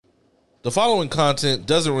The following content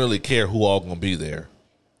doesn't really care who all gonna be there.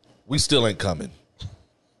 We still ain't coming.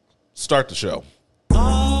 Start the show.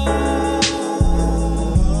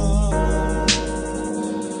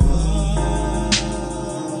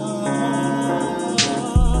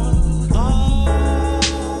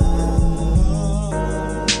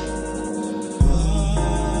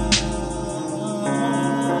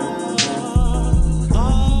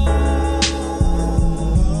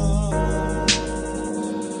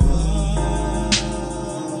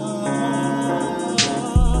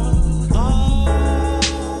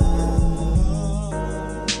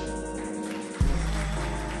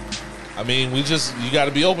 I mean, you got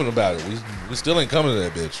to be open about it. We still ain't coming to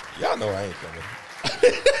that bitch. Y'all know I ain't coming.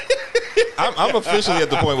 I'm officially at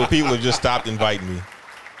the point where people have just stopped inviting me.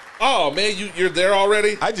 Oh, man, you're there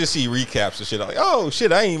already? I just see recaps and shit. I'm like, oh,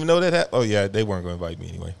 shit, I didn't even know that happened. Oh, yeah, they weren't going to invite me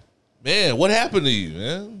anyway. Man, what happened to you,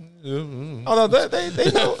 man? Oh, no,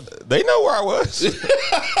 they know where I was.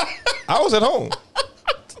 I was at home.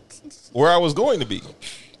 Where I was going to be.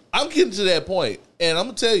 I'm getting to that point, and I'm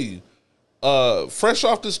going to tell you, fresh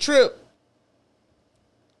off this trip,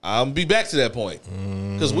 I'm going to be back to that point.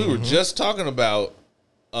 Because we were just talking about,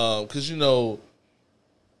 because, you know,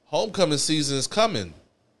 homecoming season is coming.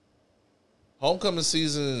 Homecoming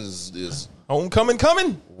season is Homecoming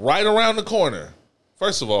coming? Right around the corner.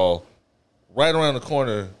 First of all, right around the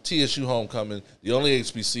corner, TSU homecoming, the only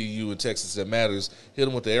HBCU in Texas that matters. Hit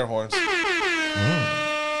them with the air horns.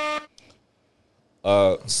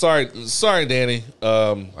 Sorry, Danny.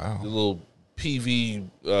 Wow. The little PV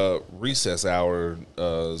recess hour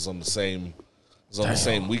is on the same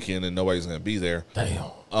weekend, and nobody's gonna be there.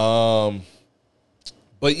 Damn.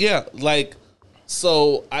 But yeah, like,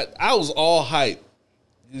 so I was all hype.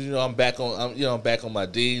 You know, I'm back on my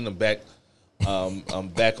Dean. I'm back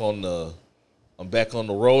on the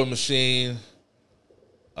rowing machine.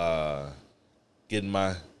 Getting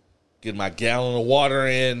my gallon of water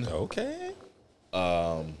in. Okay.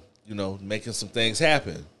 You know, making some things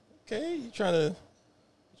happen. Okay, you trying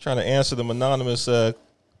to answer them anonymous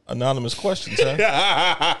questions, huh?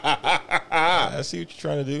 I see what you're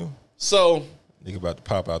trying to do. So, nigga about to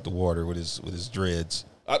pop out the water with his dreads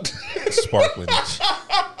sparkling.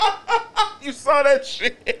 You saw that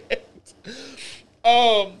shit.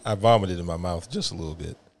 I vomited in my mouth just a little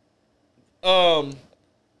bit. On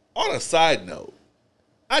a side note,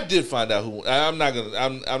 I did find out who. I'm not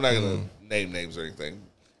gonna name names or anything,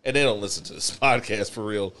 and they don't listen to this podcast for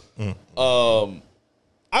real.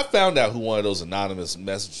 I found out who one of those anonymous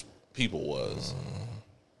message people was,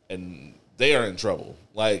 and they are in trouble.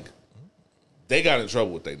 Like, they got in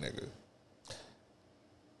trouble with their nigga.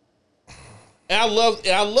 And I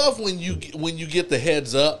love when you get the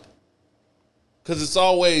heads up, because it's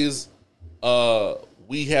always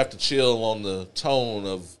we have to chill on the tone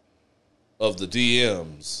of the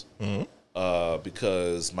DMs.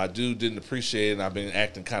 Because my dude didn't appreciate it and I've been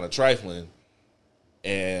acting kind of trifling.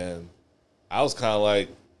 And I was kind of like,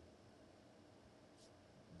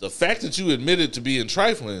 the fact that you admitted to being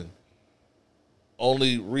trifling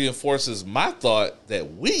only reinforces my thought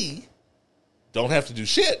that we don't have to do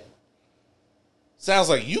shit. Sounds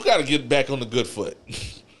like you got to get back on the good foot.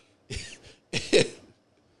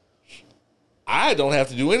 I don't have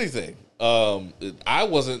to do anything. I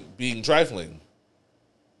wasn't being trifling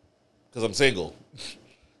because I'm single.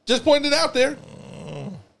 Just pointing it out there.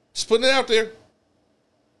 Just putting it out there.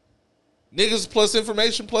 Niggas plus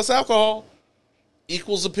information plus alcohol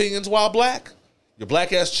equals opinions while black. Your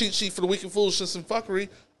black ass cheat sheet for the week of foolishness and fuckery.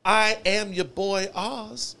 I am your boy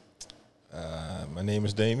Oz. My name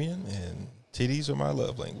is Damien, and titties are my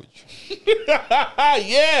love language.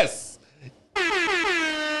 Yes.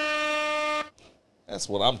 That's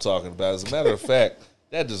what I'm talking about. As a matter of fact,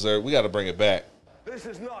 that dessert, we got to bring it back. This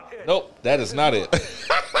is not it. Nope, that is not it.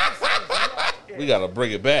 We got to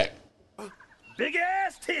bring it back. Big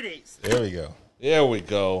ass titties. There we go. There we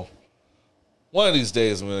go. One of these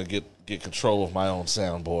days, I'm going to get control of my own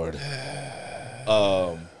soundboard.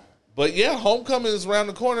 But yeah, homecoming is around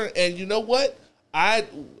the corner, and you know what? I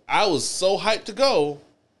was so hyped to go,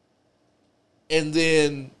 and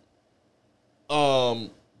then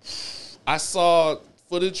I saw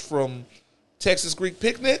footage from Texas Greek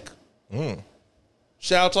Picnic.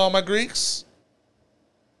 Shout out to all my Greeks.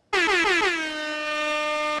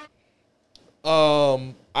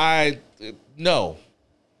 No.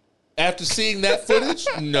 After seeing that footage,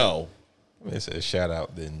 no. It says shout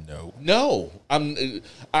out, then no. No. I'm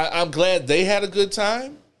glad they had a good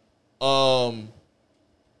time. I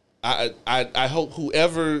hope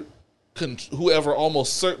whoever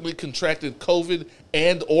almost certainly contracted COVID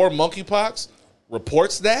and or monkeypox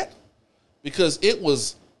reports that, because it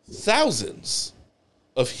was thousands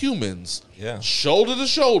of humans, Yeah. shoulder to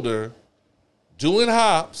shoulder, doing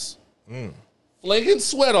hops, flinging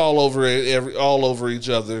sweat all over each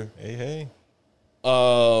other. Hey.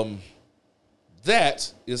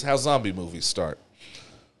 That is how zombie movies start.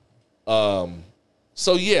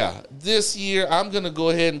 So yeah, this year I'm gonna go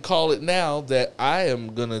ahead and call it now that I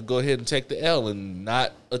am gonna go ahead and take the L and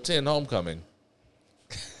not attend homecoming.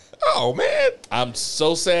 Oh man, I'm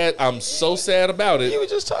so sad. I'm so sad about it. you were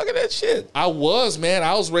just talking that shit. I was, man.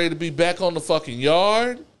 I was ready to be back on the fucking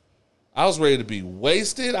yard. I was ready to be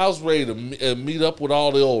wasted. I was ready to meet up with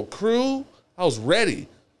all the old crew. I was ready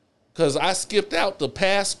because I skipped out the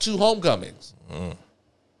past 2 homecomings.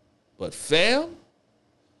 But fam,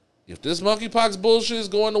 if this monkeypox bullshit is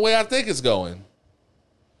going the way I think it's going,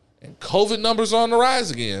 and COVID numbers are on the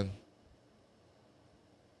rise again,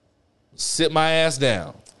 sit my ass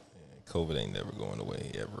down. COVID ain't never going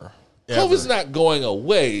away ever. COVID's not going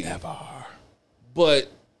away, Ever.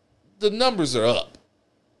 but the numbers are up.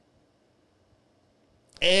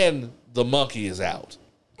 And the monkey is out.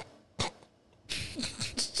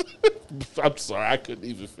 I'm sorry, I couldn't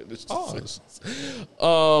even finish this sentence.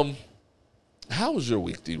 How was your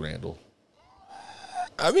week, D. Randle?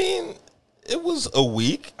 I mean, it was a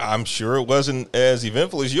week. I'm sure it wasn't as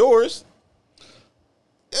eventful as yours.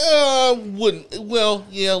 Wouldn't. Well,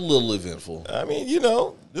 yeah, a little eventful. I mean,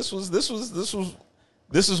 this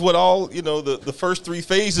is what all, the first 3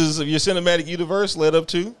 phases of your cinematic universe led up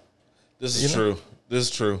to. This is true. This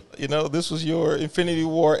is true. This was your Infinity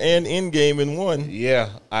War and Endgame in one. Yeah,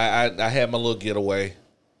 I had my little getaway.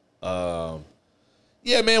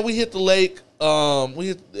 Yeah, man, we hit the lake. We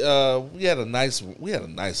had a nice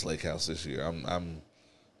lake house this year. I'm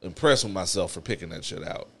impressed with myself for picking that shit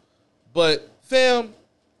out. But fam,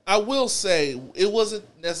 I will say it wasn't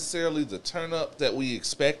necessarily the turn up that we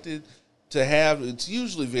expected to have. It's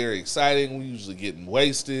usually very exciting. We usually getting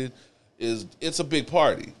wasted. It's a big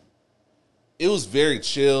party. It was very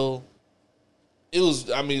chill. It was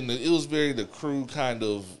very the crew kind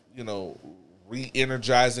of,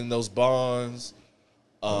 re-energizing those bonds.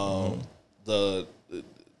 It was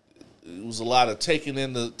a lot of taking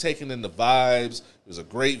in the vibes. It was a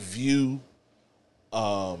great view.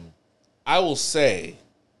 I will say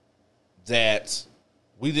that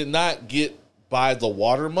we did not get by the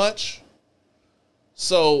water much.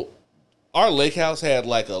 So our lake house had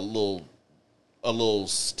like a little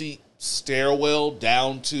steep stairwell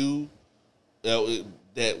down to that.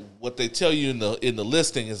 What they tell you in the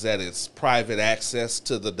listing is that it's private access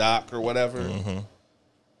to the dock or whatever.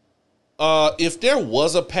 If there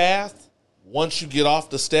was a path, once you get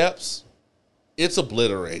off the steps, it's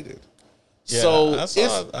obliterated. Yeah,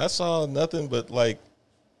 so I saw nothing but like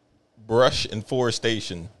brush and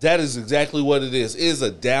forestation. That is exactly what it is. It is a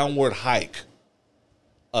downward hike,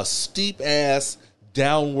 a steep ass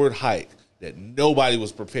downward hike that nobody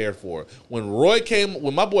was prepared for. When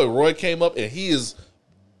my boy Roy came up, and he is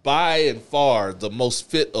by and far the most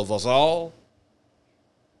fit of us all,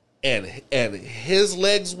 and his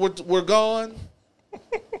legs were gone,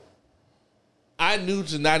 I knew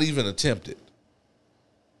to not even attempt it.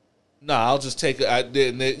 No, I'll just take it.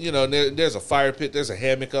 There's a fire pit. There's a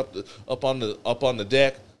hammock up on the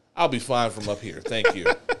deck. I'll be fine from up here. Thank you,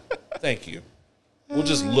 thank you. We'll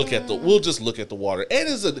just look at the water, and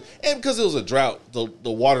because it was a drought, the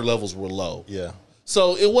water levels were low. Yeah,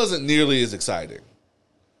 so it wasn't nearly as exciting.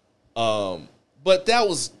 But that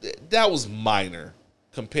was minor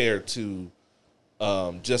compared to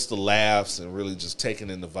just the laughs and really just taking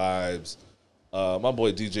in the vibes. My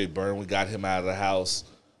boy DJ Byrne, we got him out of the house,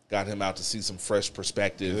 got him out to see some fresh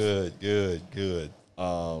perspective. Good.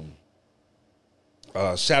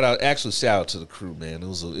 Shout out to the crew, man. It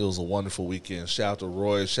was a wonderful weekend. Shout out to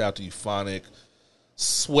Roy, shout out to Euphonic,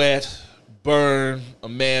 Sweat, Burn,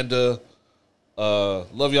 Amanda.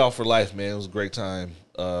 Love y'all for life, man. It was a great time.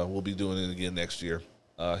 We'll be doing it again next year.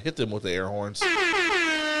 Hit them with the air horns.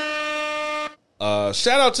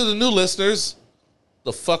 Shout out to the new listeners.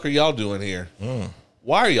 The fuck are y'all doing here?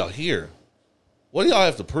 Why are y'all here? What do y'all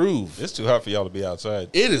have to prove? It's too hot for y'all to be outside.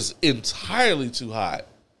 It is entirely too hot.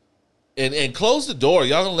 And close the door.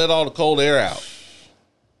 Y'all gonna let all the cold air out.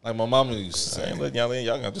 Like my mama used to say. I ain't letting y'all in.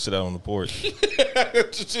 Y'all gonna have to sit out on the porch. And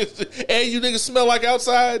you niggas smell like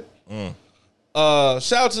outside.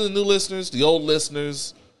 Shout out to the new listeners, the old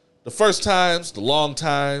listeners, the first times, the long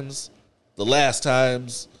times, the last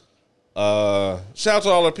times. Shout out to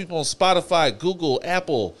all our people on Spotify, Google,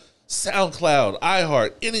 Apple, SoundCloud,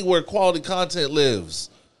 iHeart, anywhere quality content lives.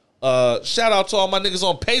 Shout out to all my niggas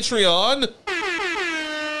on Patreon.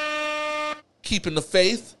 Keeping the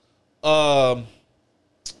faith.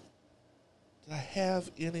 I have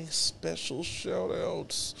any special shout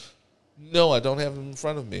outs? No, I don't have them in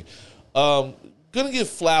front of me. Gonna give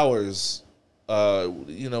flowers.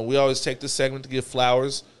 We always take this segment to give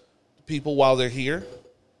flowers to people while they're here.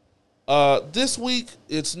 This week,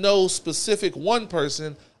 it's no specific one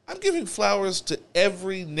person. I'm giving flowers to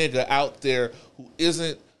every nigga out there who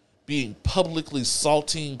isn't being publicly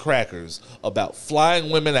saltine crackers about flying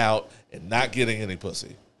women out and not getting any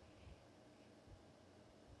pussy.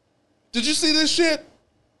 Did you see this shit?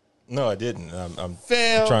 No, I didn't. I'm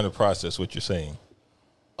trying to process what you're saying.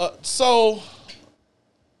 So,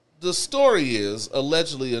 the story is,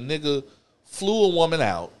 allegedly, a nigga flew a woman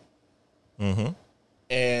out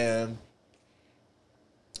and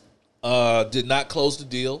did not close the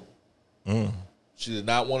deal. She did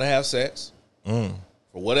not want to have sex for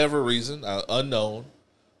whatever reason, unknown.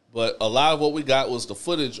 But a lot of what we got was the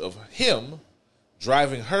footage of him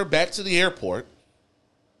driving her back to the airport,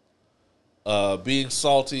 being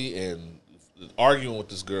salty and arguing with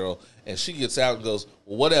this girl, and she gets out and goes,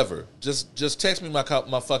 well, whatever, just text me my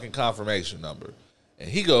fucking confirmation number. And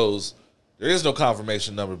he goes, there is no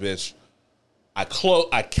confirmation number, bitch. I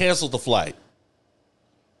canceled the flight.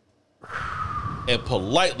 And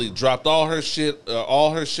politely dropped all her shit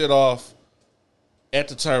off at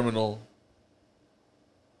the terminal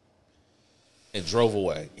and drove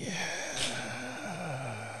away. Yeah.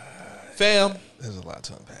 Fam, there's a lot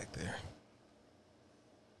to unpack there.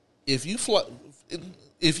 If you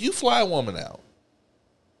fly a woman out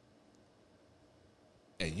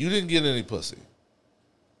and you didn't get any pussy,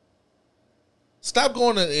 stop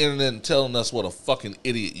going to the internet and telling us what a fucking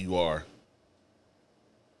idiot you are.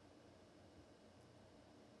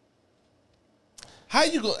 How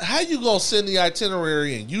you gonna send the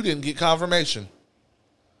itinerary and you didn't get confirmation?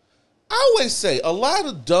 I always say a lot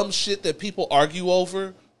of dumb shit that people argue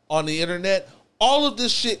over on the internet, all of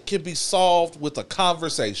this shit can be solved with a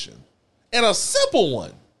conversation. And a simple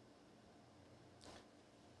one.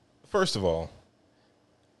 First of all,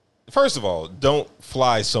 don't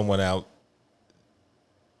fly someone out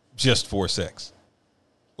just for sex.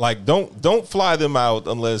 Like, don't fly them out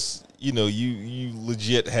unless, you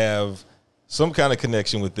legit have some kind of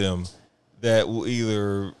connection with them that will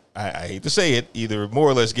either, I hate to say it, either more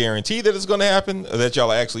or less guarantee that it's going to happen or that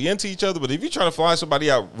y'all are actually into each other. But if you're trying to fly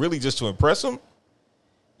somebody out really just to impress them,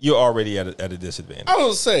 you're already at a disadvantage. I was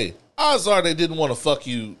going to say, odds are they didn't want to fuck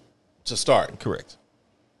you to start. Correct.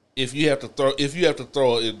 If you have to throw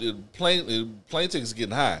plane tickets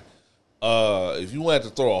getting high. If you want to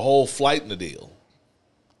throw a whole flight in the deal,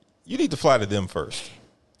 you need to fly to them first.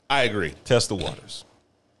 I agree. Test the waters.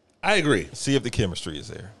 I agree. See if the chemistry is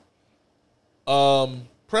there.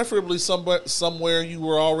 Preferably somewhere you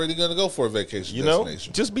were already going to go for a vacation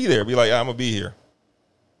destination. Just be there. Be like, I'm going to be here.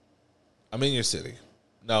 I'm in your city.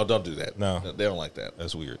 No, don't do that. No. They don't like that.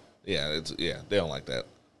 That's weird. Yeah, they don't like that.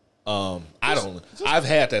 I've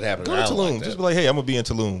had that happen. Go to Tulum. Just be like, hey, I'm going to be in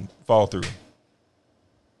Tulum. Fall through.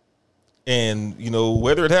 And,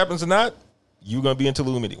 whether it happens or not, you're going to be in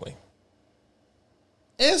Tulum anyway.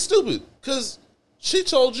 And stupid, because she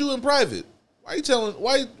told you in private. Why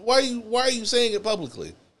are you saying it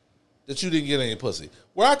publicly that you didn't get any pussy?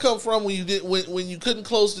 Where I come from, when you couldn't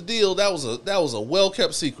close the deal, that was a well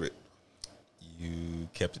kept secret. You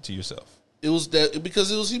kept it to yourself. It was that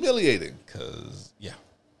because it was humiliating. Because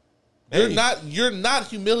you're not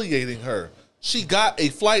humiliating her. She got a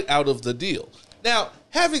flight out of the deal. Now,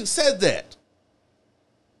 having said that,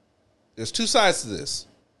 there's two sides to this.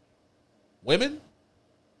 Women,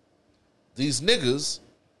 these niggas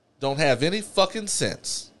don't have any fucking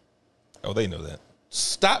sense. Oh, they know that.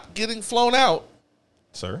 Stop getting flown out,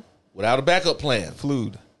 sir, without a backup plan.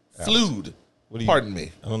 Flued. Pardon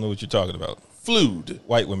me. I don't know what you're talking about. Flued.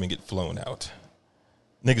 White women get flown out.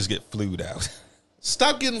 Niggas get flued out.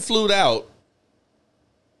 Stop getting flued out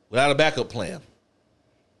without a backup plan.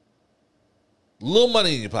 Little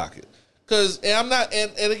money in your pocket. And I'm not,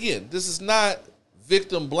 and again, this is not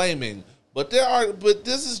victim blaming, but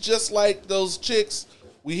this is just like those chicks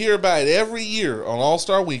we hear about it every year on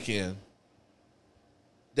All-Star Weekend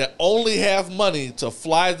that only have money to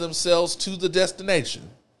fly themselves to the destination.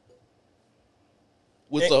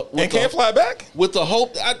 Can't fly back with the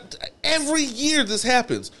hope. Every year this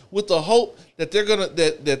happens with the hope that they're gonna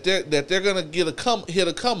hit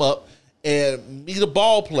a come up and meet a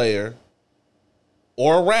ball player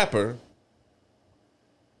or a rapper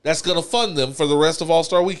that's gonna fund them for the rest of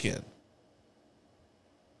All-Star Weekend.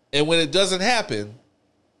 And when it doesn't happen,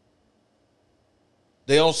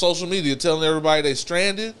 they on social media telling everybody they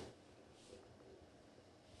stranded.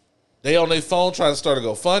 They on their phone trying to start a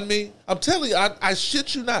GoFundMe. I'm telling you, I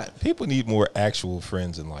shit you not. People need more actual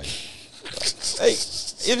friends in life. Hey,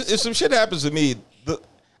 if some shit happens to me,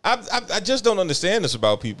 I just don't understand this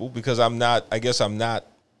about people because I guess I'm not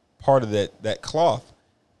part of that cloth.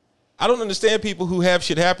 I don't understand people who have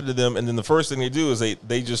shit happen to them and then the first thing they do is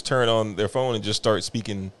they just turn on their phone and just start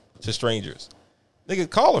speaking to strangers. They could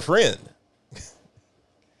call a friend.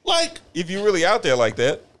 Like, if you're really out there like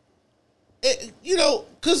that.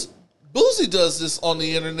 Because Boosie does this on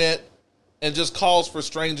the internet and just calls for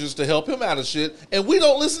strangers to help him out of shit, and we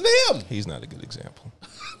don't listen to him. He's not a good example.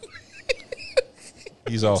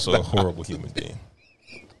 He's also a horrible human being.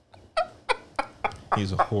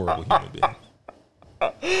 He's a horrible human being.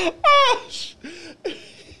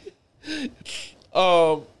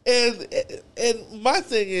 And my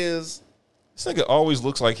thing is, this nigga always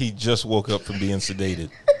looks like he just woke up from being sedated.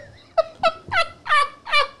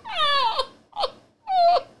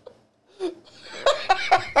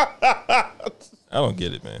 I don't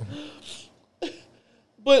get it, man.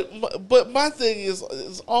 But my thing is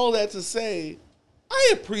all that to say,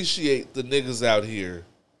 I appreciate the niggas out here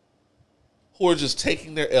who are just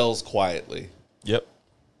taking their L's quietly. Yep.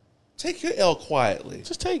 Take your L quietly.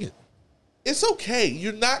 Just take it. It's okay. You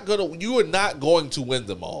are not going to win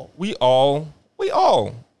them all. We all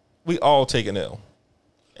take an L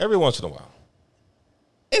every once in a while.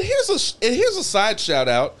 And here's a side shout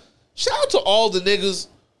out. Shout out to all the niggas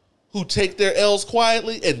who take their L's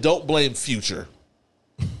quietly and don't blame Future.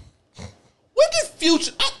 When did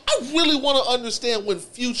Future? I really want to understand when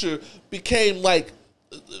Future became the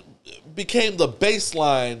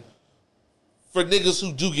baseline for niggas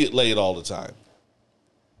who do get laid all the time.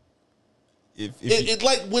 If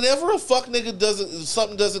like whenever a fuck nigga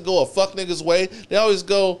something doesn't go a fuck nigga's way, they always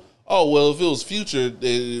go, oh well, if it was Future,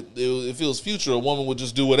 a woman would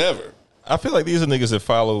just do whatever. I feel like these are niggas that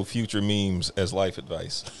follow Future memes as life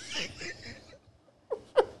advice.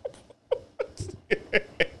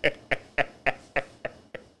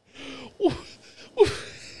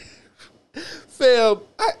 Fam,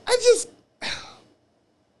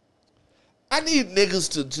 I need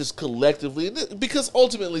niggas to just collectively, because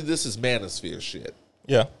ultimately this is manosphere shit.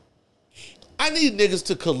 Yeah. I need niggas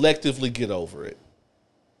to collectively get over it.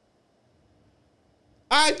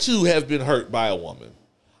 I too have been hurt by a woman.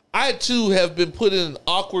 I too have been put in an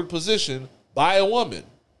awkward position by a woman.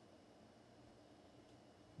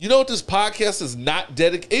 You know what this podcast is not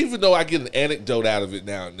dedicated, even though I get an anecdote out of it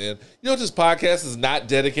now and then, you know what this podcast is not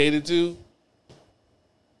dedicated to?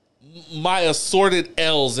 My assorted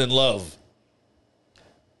L's in love.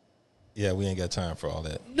 Yeah, we ain't got time for all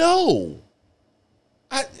that. No.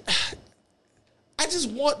 I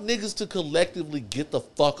just want niggas to collectively get the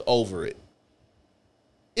fuck over it.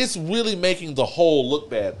 It's really making the whole look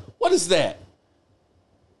bad. What is that?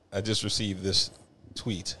 I just received this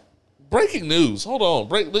tweet. Breaking news. Hold on.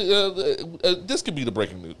 This could be the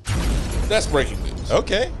breaking news. That's breaking news.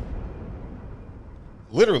 Okay.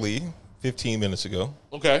 Literally 15 minutes ago.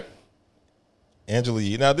 Okay. Angela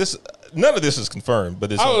Yee. Now none of this is confirmed,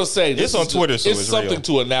 but it's on Twitter, so it's something real.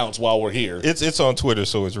 to announce while we're here. It's on Twitter,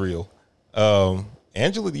 so it's real.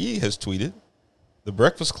 Angela Yee has tweeted, "The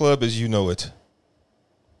Breakfast Club as you know it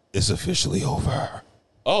is officially over."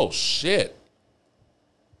 Oh shit.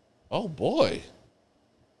 Oh boy.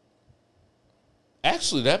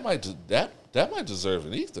 Actually, that might deserve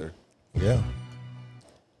an ether. Yeah.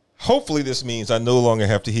 Hopefully, this means I no longer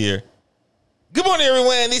have to hear, "Good morning,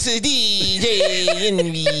 everyone. This is DJ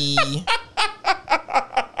Envy."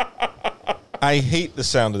 I hate the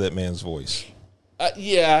sound of that man's voice.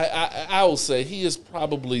 Yeah, I will say he is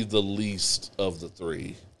probably the least of the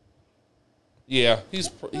three. Yeah,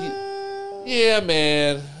 yeah,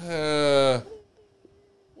 man. When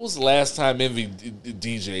was the last time Envy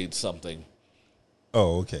DJ'd something?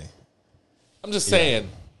 Oh, okay. I'm just saying.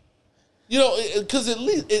 You know, because at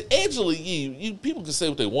least Angela Yee, people can say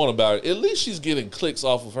what they want about it. At least she's getting clicks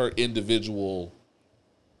off of her individual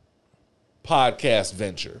podcast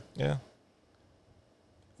venture. Yeah.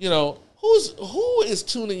 You know, who is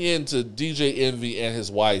tuning in to DJ Envy and his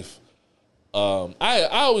wife? I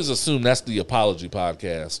always assume that's the Apology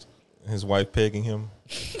podcast. His wife pegging him.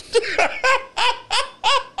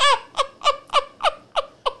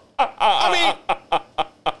 I mean,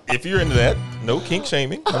 if you're into that, no kink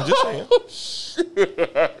shaming. I'm just saying. Oh,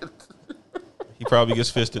 shit. He probably gets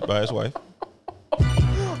fisted by his wife.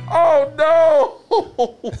 Oh no!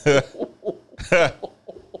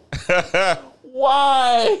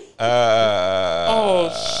 Why?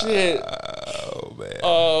 Oh shit! Oh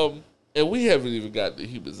man! And we haven't even got the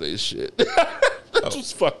humanization shit. That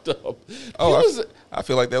was fucked up. I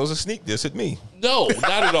feel like that was a sneak diss at me. No,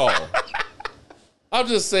 not at all. I'm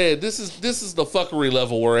just saying this is the fuckery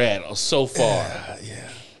level we're at so far. Yeah.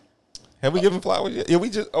 Have we given flowers yet? Yeah, we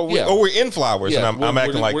just. Yeah. We're in flowers, Yeah, and I'm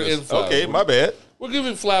acting like we're this. in flowers. Okay, my bad. We're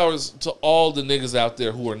giving flowers to all the niggas out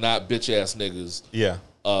there who are not bitch ass niggas. Yeah.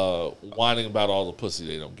 Whining about all the pussy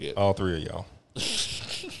they don't get. All three of y'all.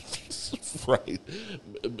 Right.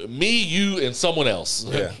 Me, you, and someone else.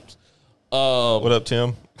 Yeah. What up,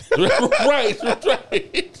 Tim? right.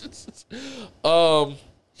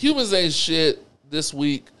 Humans ain't shit this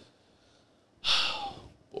week.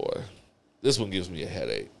 Boy, this one gives me a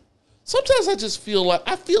headache. Sometimes I just feel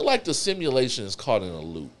like the simulation is caught in a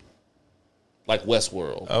loop. Like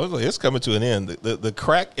Westworld. I was like, it's coming to an end. The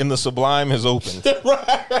crack in the sublime has opened.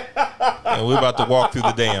 Right. And we're about to walk through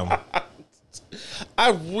the dam.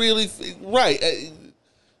 I really think, right.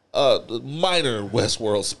 Minor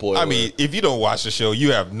Westworld spoiler. I mean, if you don't watch the show,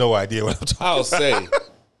 you have no idea what I'm talking about. I'll say,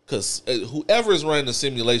 because whoever is running the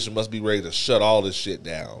simulation must be ready to shut all this shit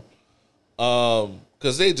down.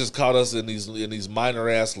 Because they just caught us in these minor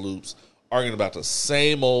ass loops, arguing about the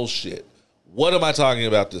same old shit. What am I talking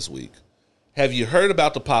about this week? Have you heard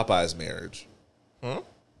about the Popeyes marriage?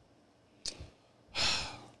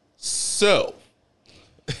 So,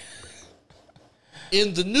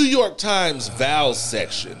 in the New York Times vows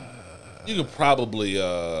section, you can probably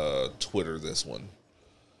Twitter this one.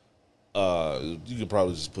 You can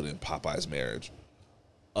probably just put in Popeyes marriage.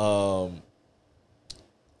 In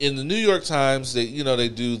the New York Times, they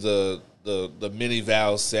do the mini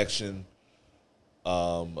vows section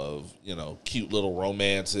of cute little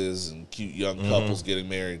romances and cute young couples getting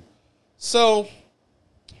married. So,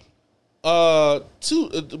 in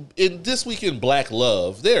This Week in Black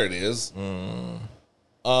Love, there it is.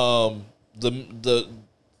 The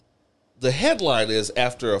headline is,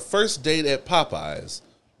 after a first date at Popeyes,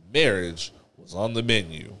 marriage was on the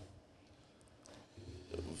menu.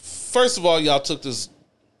 First of all, y'all took this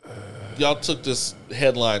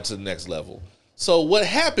headline to the next level. So what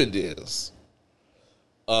happened is,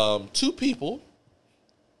 two people,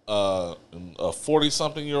 a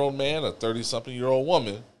 40-something-year-old man, a 30-something-year-old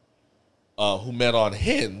woman, who met on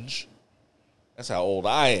Hinge. That's how old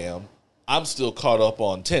I am. I'm still caught up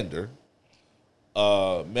on Tinder.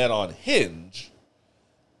 Met on Hinge,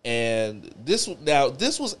 and this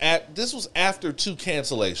was after 2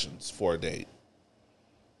 cancellations for a date,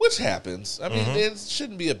 which happens. I mean, it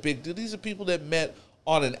shouldn't be a big deal. These are people that met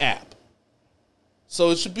on an app,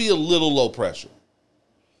 so it should be a little low pressure.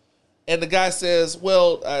 And the guy says,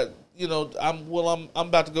 "Well, I'm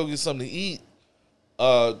about to go get something to eat.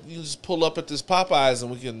 You just pull up at this Popeyes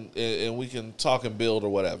and we can talk and build or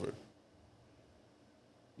whatever."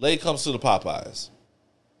 Lady comes to the Popeyes.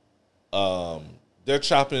 They're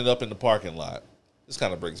chopping it up in the parking lot. This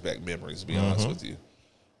kind of brings back memories, to be honest with you.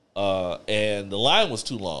 And the line was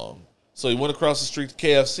too long, so he went across the street to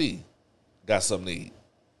KFC, got something to eat.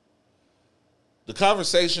 The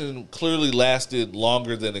conversation clearly lasted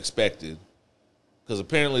longer than expected, because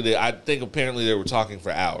apparently they were talking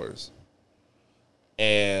for hours.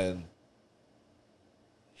 And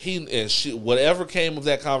she, whatever came of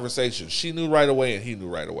that conversation, she knew right away and he knew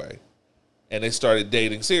right away. And they started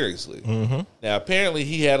dating seriously. Now, apparently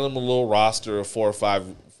he had him a little roster of four or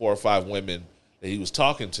five women that he was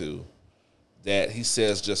talking to that he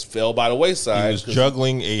says just fell by the wayside. He was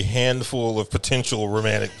juggling a handful of potential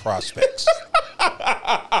romantic prospects.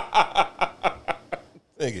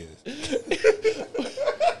 Thing is,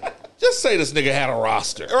 just say this nigga had a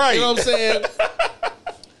roster. Right. You know what I'm saying?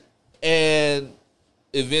 And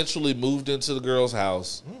eventually moved into the girl's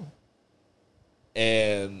house.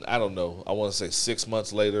 And I don't know, I want to say 6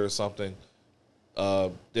 months later or something,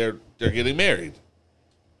 they're getting married.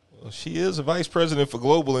 Well, she is a vice president for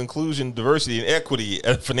global inclusion, diversity, and equity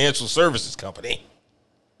at a financial services company.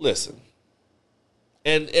 Listen,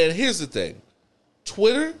 and here's the thing.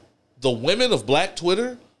 Twitter, the women of Black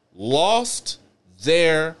Twitter, lost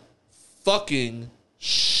their fucking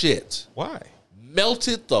shit. Why?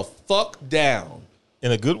 Melted the fuck down.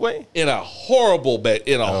 In a good way? In a horribly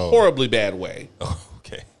bad way. Oh,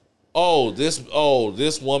 okay.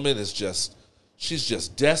 This woman is she's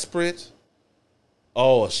just desperate.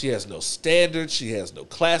 Oh, she has no standards. She has no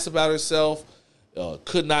class about herself.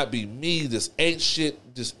 Could not be me. This ain't shit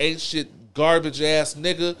garbage ass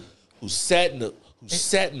nigga who sat in the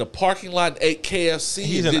parking lot and ate KFC.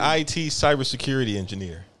 He's an IT cybersecurity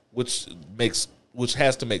engineer, which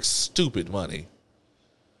has to make stupid money.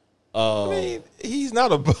 I mean, he's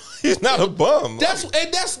not a bum.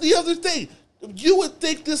 That's the other thing. You would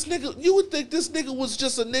think this nigga was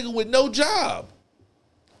just a nigga with no job.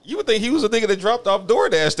 You would think he was a nigga that dropped off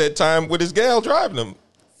DoorDash that time with his gal driving him.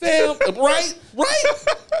 Fam, right?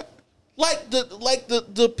 Like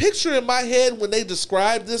the picture in my head when they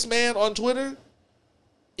described this man on Twitter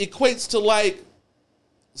equates to like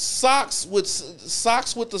socks with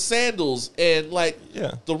the sandals and like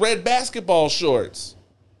the red basketball shorts.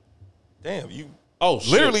 Damn, you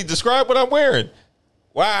literally describe what I'm wearing.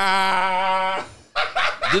 Wow.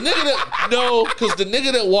 The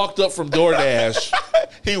nigga that walked up from DoorDash,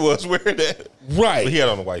 he was wearing that. Right. But he had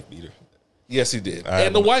on a wife beater. Yes, he did.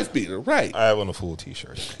 And the wife beater, right. I have on a full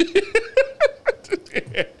t-shirt.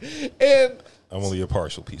 And I'm only a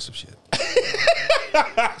partial piece of shit.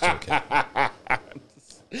 It's okay.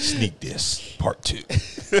 Sneak Diss Part 2.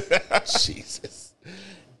 Jesus.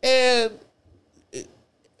 And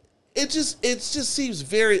it just seems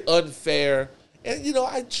very unfair. And you know,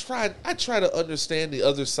 I try to understand the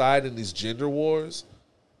other side in these gender wars,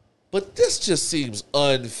 but this just seems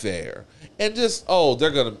unfair. And just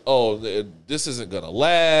this isn't gonna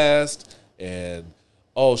last, and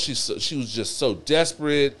she was just so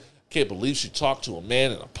desperate. Can't believe she talked to a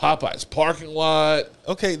man in a Popeyes parking lot.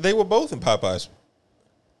 Okay, they were both in Popeyes.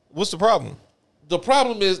 What's the problem? The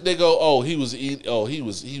problem is they go, he was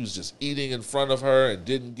just eating in front of her and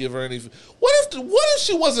didn't give her any. What if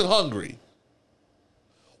she wasn't hungry?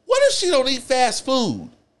 What if she don't eat fast food?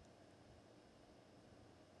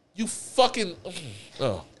 You fucking.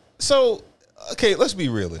 So, okay, let's be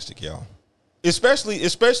realistic, y'all.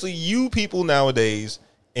 Especially you people nowadays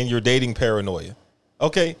and your dating paranoia.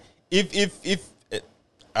 Okay, if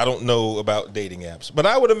I don't know about dating apps, but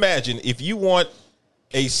I would imagine if you want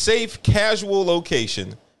a safe, casual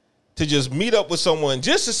location to just meet up with someone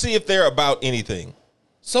just to see if they're about anything,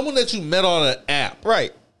 someone that you met on an app,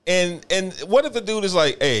 right? And what if the dude is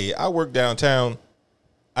like, hey, I work downtown.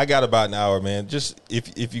 I got about an hour, man. Just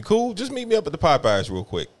if you cool, just meet me up at the Popeyes real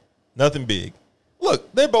quick. Nothing big.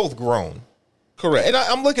 Look, they're both grown. Correct. And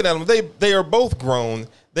I'm looking at them. They are both grown.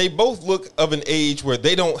 They both look of an age where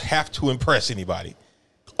they don't have to impress anybody.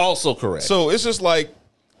 Also correct. So it's just like,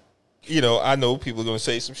 you know, I know people are going to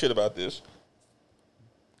say some shit about this.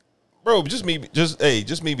 Bro, just meet me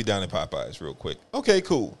down at Popeyes real quick. Okay,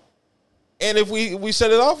 cool. And if we set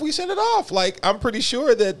it off, we set it off. Like, I'm pretty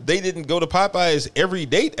sure that they didn't go to Popeyes every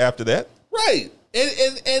date after that. Right.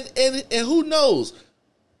 And who knows?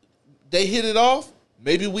 They hit it off.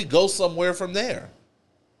 Maybe we go somewhere from there.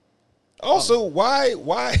 Also, why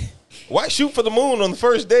shoot for the moon on the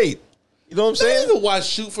first date? You know what I'm saying? Even why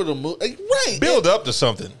shoot for the moon? Right. Build up to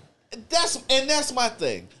something. That's my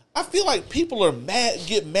thing. I feel like people are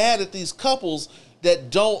get mad at these couples that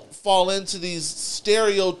don't fall into these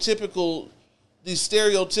stereotypical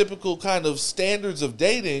kind of standards of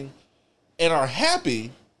dating and are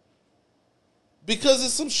happy because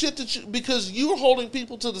it's some shit because you're holding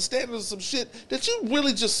people to the standards of some shit that you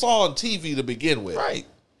really just saw on TV to begin with. Right.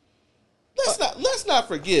 Let's not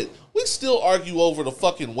forget, we still argue over the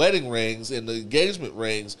fucking wedding rings and the engagement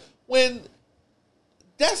rings when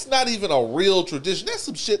that's not even a real tradition. That's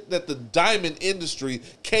some shit that the diamond industry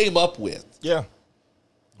came up with. Yeah.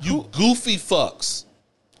 You goofy fucks.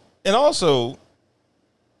 And also,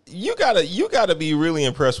 you gotta be really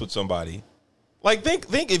impressed with somebody. Like think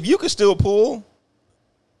if you could still pull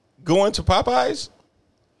going to Popeyes.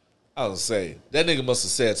 I was say that nigga must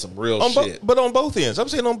have said some real shit. But on both ends. I'm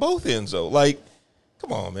saying on both ends though. Like,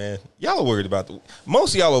 come on, man. Y'all are worried about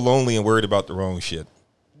most of y'all are lonely and worried about the wrong shit.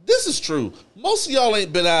 This is true. Most of y'all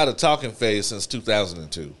ain't been out of talking phase since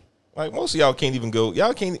 2002. Like most of y'all can't even go.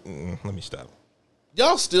 Y'all can't. Let me stop.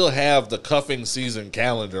 Y'all still have the cuffing season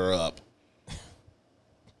calendar up.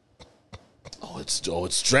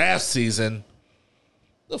 It's draft season.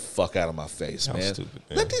 The fuck out of my face, man. Stupid,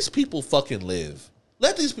 man. Let these people fucking live.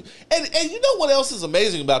 Let these people. And you know what else is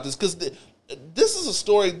amazing about this? Because this is a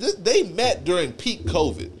story. They met during peak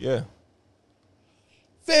COVID. Yeah.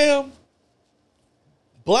 Fam,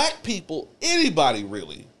 black people, anybody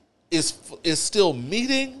really, is still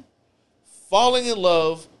meeting, falling in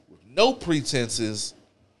love, no pretenses,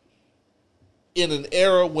 in an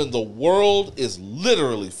era when the world is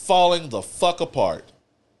literally falling the fuck apart.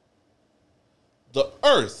 The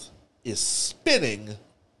earth is spinning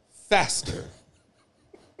faster.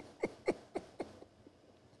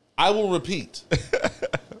 I will repeat.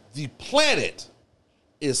 The planet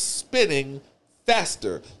is spinning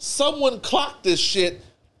faster. Someone clocked this shit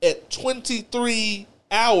at 23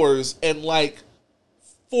 hours and like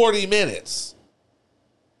 40 minutes.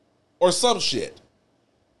 Or some shit.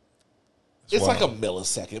 It's wild. Like a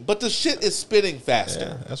millisecond. But the shit is spinning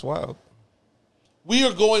faster. Yeah, that's wild. We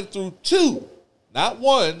are going through two, not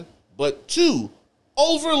one, but two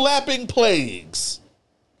overlapping plagues.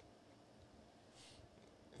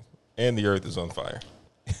 And the earth is on fire.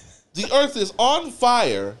 The earth is on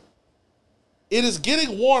fire. It is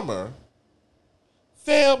getting warmer.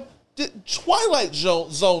 Fam, The Twilight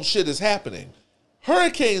Zone shit is happening.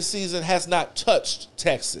 Hurricane season has not touched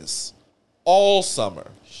Texas all summer.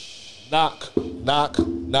 Knock, knock,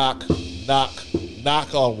 knock, knock,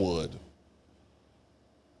 knock on wood.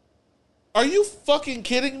 Are you fucking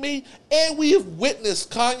kidding me? And we have witnessed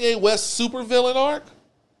Kanye West's supervillain arc.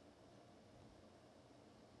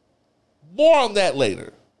 More on that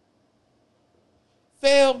later.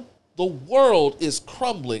 Fam, the world is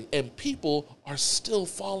crumbling and people are still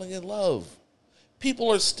falling in love. People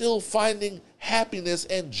are still finding happiness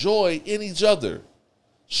and joy in each other.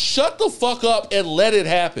 Shut the fuck up and let it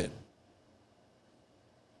happen.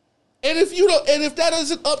 And if you don't, and if that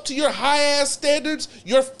isn't up to your high ass standards,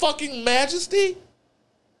 your fucking majesty,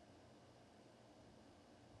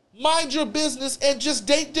 mind your business and just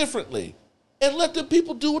date differently, and let the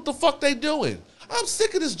people do what the fuck they doing. I'm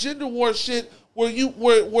sick of this gender war shit where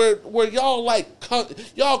y'all like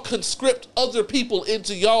y'all conscript other people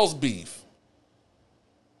into y'all's beef.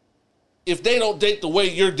 If they don't date the way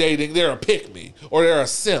you're dating, they're a pick-me or they're a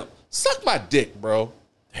simp. Suck my dick, bro.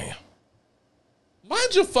 Damn.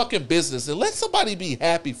 Mind your fucking business and let somebody be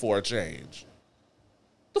happy for a change.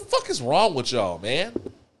 The fuck is wrong with y'all, man?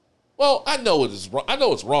 Well, I know it is wrong. I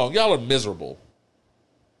know it's wrong. Y'all are miserable.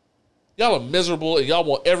 Y'all are miserable, and y'all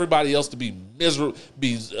want everybody else to be miserable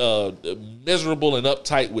and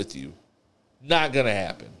uptight with you. Not gonna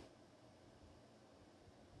happen.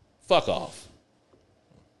 Fuck off.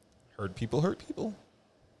 Hurt people hurt people.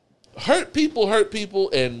 Hurt people,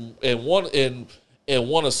 and want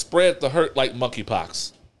to spread the hurt like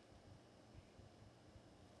monkeypox.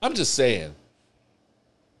 I'm just saying,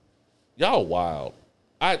 y'all wild.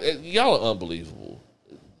 Y'all are unbelievable.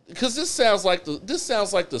 Because this sounds like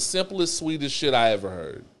the simplest, sweetest shit I ever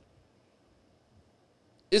heard.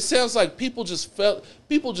 It sounds like people just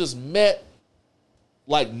met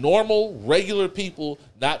like normal, regular people,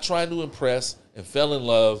 not trying to impress, and fell in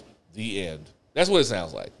love. The end. That's what it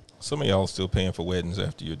sounds like. Some of y'all still paying for weddings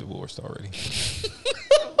after you're divorced already. It's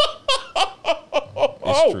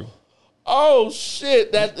true. Oh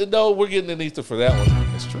shit! No, we're getting an ether for that one.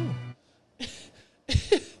 It's true.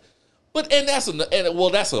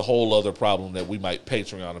 That's a whole other problem that we might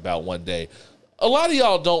Patreon about one day. A lot of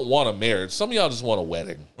y'all don't want a marriage. Some of y'all just want a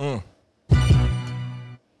wedding.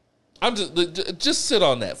 I'm just sit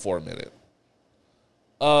on that for a minute.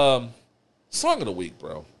 Song of the week,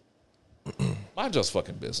 bro. Mind just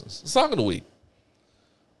fucking business. Song of the week.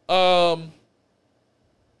 For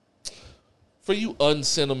you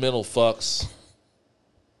unsentimental fucks,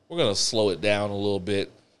 we're gonna slow it down a little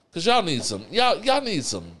bit because y'all need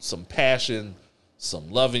some passion,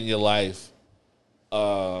 some love in your life.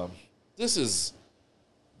 This is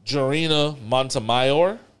Jereena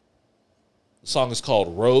Montemayor. The song is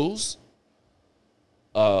called Rose.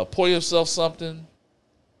 Pour yourself something.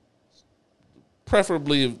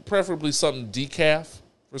 Preferably something decaf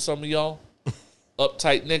for some of y'all.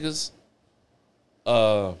 Uptight niggas.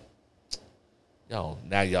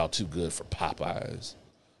 Y'all too good for Popeyes.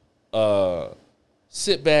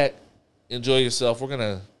 Sit back, enjoy yourself. We're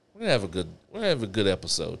gonna have a good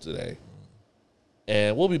episode today.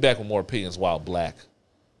 And we'll be back with more opinions while black.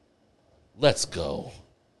 Let's go.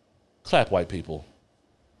 Clap, white people.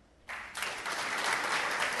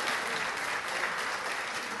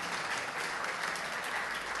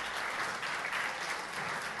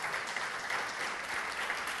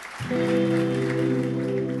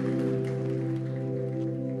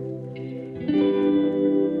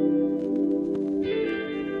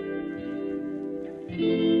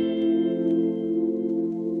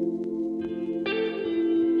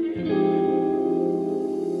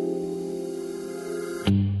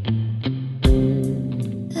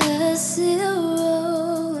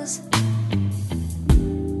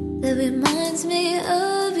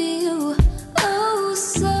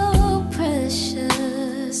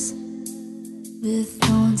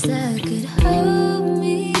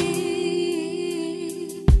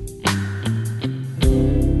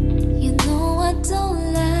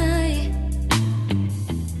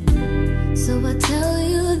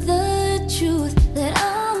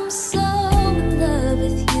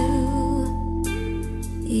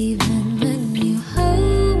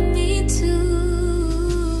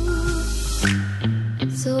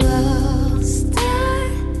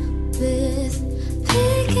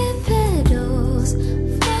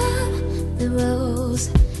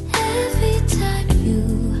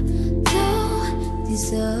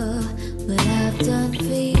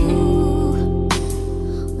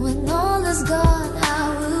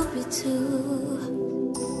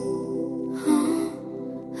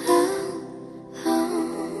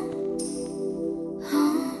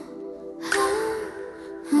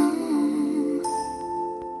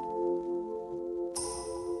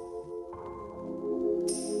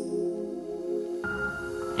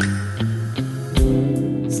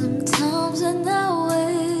 Sometimes when I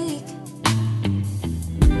wake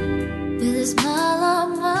with a smile on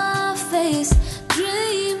my face,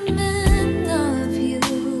 dreaming of you.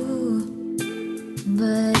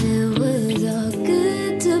 But it was all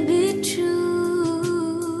good to be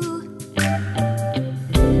true.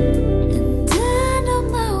 And I know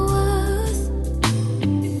my worth.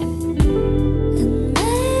 And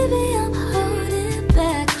maybe I'm holding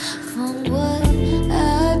back from what I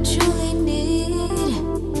truly need.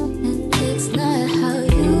 And it's not how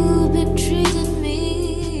you've been treating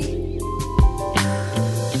me.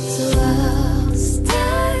 So I'll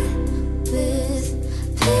start with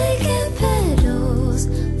picking petals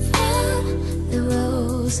from the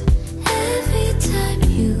rose. Every time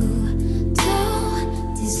you don't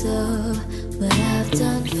deserve what I've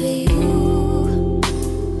done for you.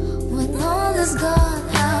 When all is gone,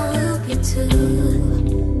 I will be too.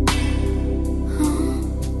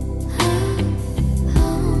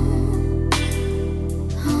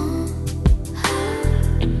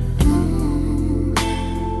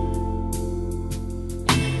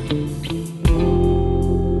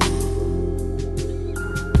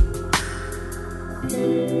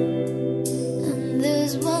 And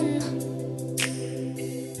there's one,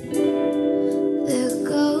 there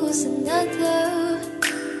goes another.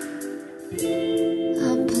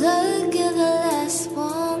 I'm plugging the last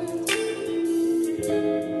one,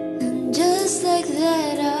 and just like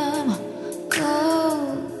that, I'm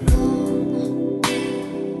all gone.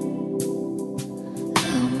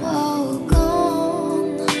 I'm all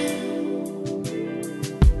gone.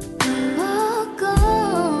 I'm all gone.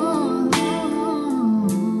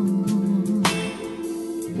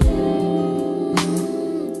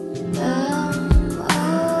 I'm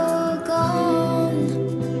all gone.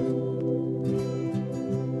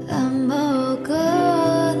 I'm all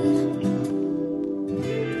gone.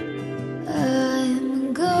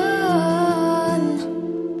 I'm gone.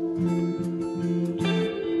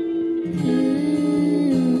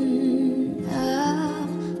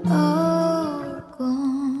 I'm all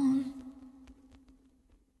gone.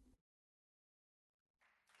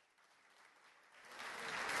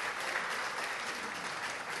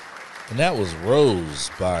 And that was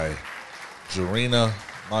Rose by Jereena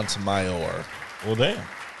Montemayor. Well, damn.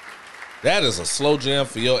 That is a slow jam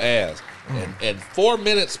for your ass. And 4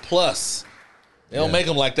 minutes plus. They don't Yeah. make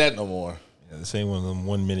them like that no more. Yeah, this ain't one of them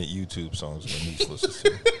 1 minute YouTube songs my niece listens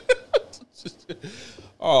to.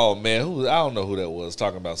 Oh, man. I don't know who that was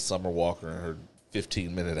talking about Summer Walker and her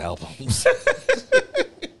 15-minute albums.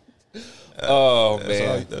 Oh,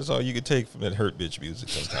 man. That's all you can take from that hurt bitch music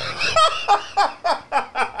sometimes.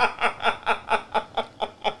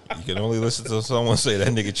 You can only listen to someone say that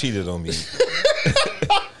nigga cheated on me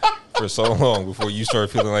for so long before you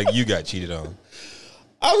start feeling like you got cheated on.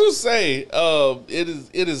 I was just saying,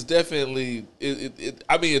 it is definitely.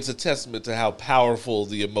 I mean, it's a testament to how powerful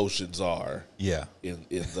the emotions are. Yeah. In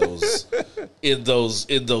those in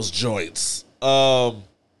those joints.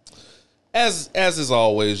 As is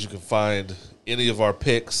always, you can find any of our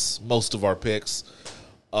picks, most of our picks,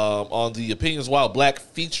 on the Opinions While Black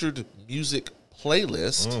featured music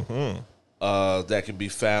playlist. That can be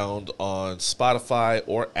found on Spotify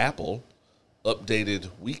or Apple, updated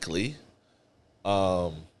weekly.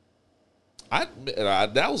 That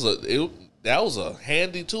was a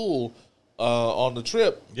handy tool on the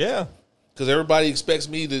trip. Yeah. Because everybody expects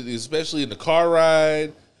me to, especially in the car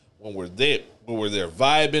ride, when we're there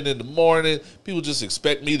vibing in the morning, people just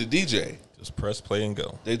expect me to DJ. Just press play and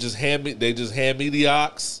go. They just hand me the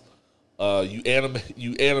aux. You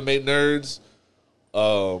animate nerds.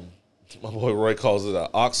 My boy Roy calls it an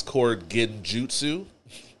aux cord genjutsu.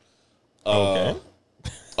 Okay.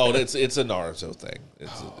 Oh, it's a Naruto thing.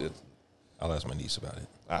 I'll ask my niece about it.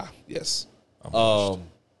 Yes. I'm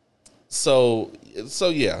So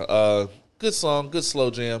yeah, good song, good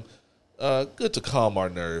slow jam, good to calm our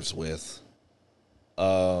nerves with.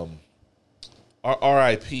 Our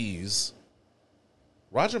RIPs.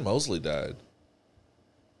 Roger Mosley died.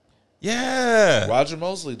 Yeah. Roger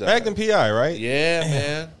Mosley died. Magnum PI, right?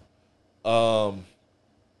 Yeah, man.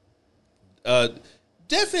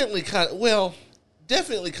 Definitely kind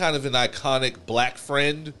of an iconic black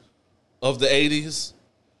friend of the 80s.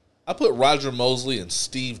 I put Roger Mosley and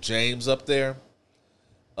Steve James up there.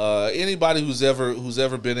 Anybody who's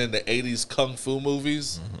ever been in the 80s kung fu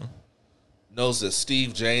movies knows that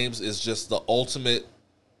Steve James is just the ultimate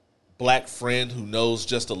black friend who knows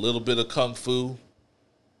just a little bit of kung fu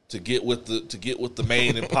to get with the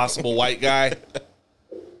main impossible white guy.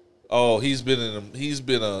 Oh, he's been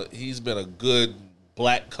a good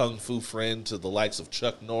black kung fu friend to the likes of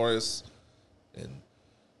Chuck Norris and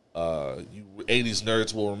You 80s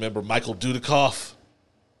nerds will remember Michael Dudikoff.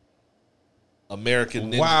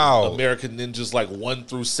 American Ninja, Wow. American Ninjas like 1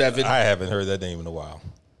 through 7. I haven't heard that name in a while.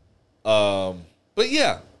 But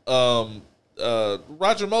yeah,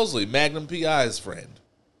 Roger Mosley, Magnum PI's friend,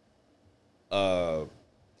 died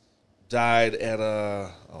at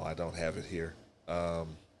I don't have it here. I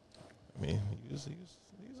mean, he's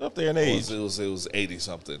up there in age. It was 80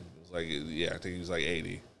 something. It was like, yeah, I think he was like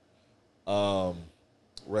 80.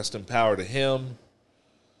 Rest in power to him.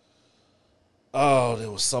 Oh, there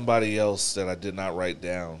was somebody else that I did not write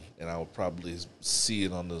down, and I will probably see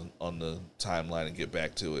it on the timeline and get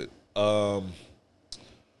back to it.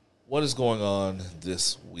 What is going on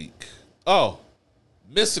this week? Oh,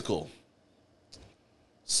 Mystical.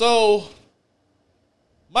 So,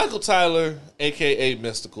 Michael Tyler, a.k.a.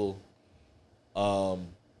 Mystical. Don't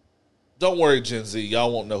worry, Gen Z.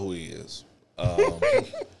 Y'all won't know who he is.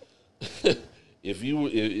 If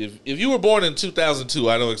you were born in 2002,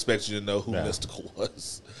 I don't expect you to know who Mystical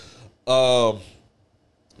was.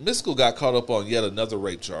 Mystical got caught up on yet another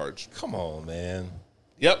rape charge. Come on, man.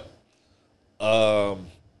 Yep.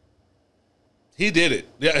 He did it.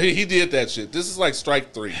 Yeah, he did that shit. This is like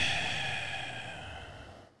strike 3.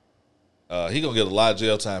 He gonna get a lot of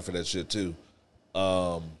jail time for that shit too.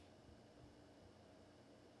 I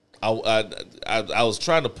was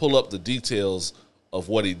trying to pull up the details of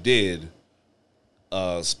what he did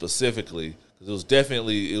specifically, because it was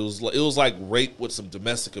definitely it was like rape with some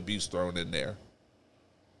domestic abuse thrown in there.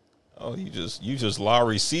 Oh, you just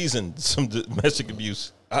Lowry seasoned some domestic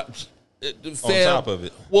abuse On top of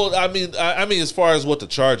it. Well, I mean, as far as what the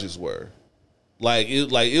charges were,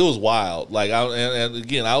 it was wild. And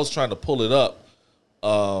again, I was trying to pull it up,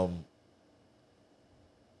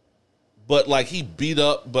 but he beat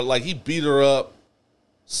her up,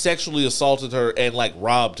 sexually assaulted her, and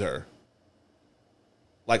robbed her.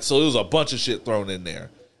 So it was a bunch of shit thrown in there.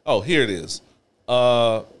 Oh, here it is.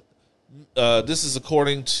 This is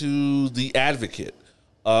according to The Advocate.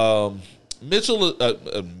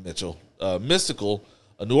 Mystical,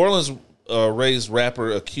 a New Orleans raised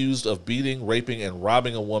rapper accused of beating, raping, and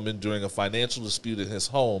robbing a woman during a financial dispute in his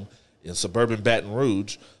home in suburban Baton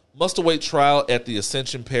Rouge, must await trial at the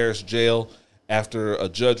Ascension Parish Jail after a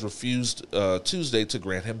judge refused Tuesday to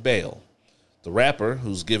grant him bail. The rapper,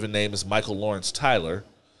 whose given name is Michael Lawrence Tyler,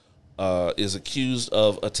 is accused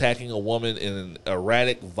of attacking a woman in an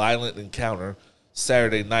erratic, violent encounter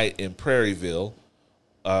Saturday night in Prairieville.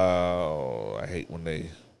 I hate when they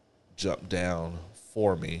jump down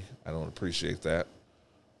for me. I don't appreciate that.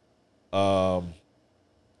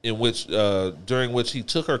 During which he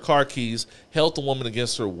took her car keys, held the woman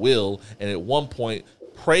against her will, and at one point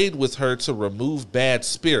prayed with her to remove bad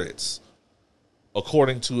spirits,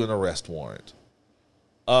 according to an arrest warrant.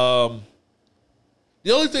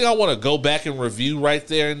 The only thing I want to go back and review right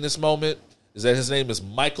there in this moment is that his name is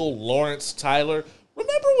Michael Lawrence Tyler.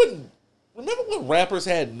 Remember when rappers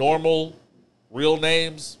had normal real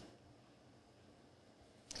names?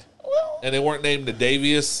 Well, and they weren't named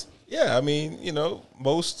Nadavius? Yeah, I mean,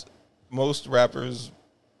 most rappers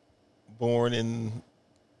born in,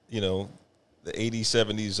 the 80s,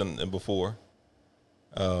 70s, and before.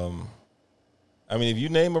 I mean, if you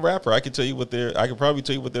name a rapper, I could probably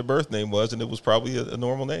tell you what their birth name was, and it was probably a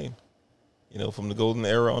normal name, from the golden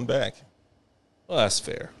era on back. Well, that's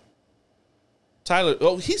fair. Tyler,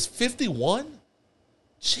 he's 51?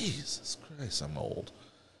 Jesus Christ, I'm old.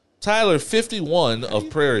 Tyler, 51 of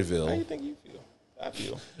Prairieville. How do you think you feel? I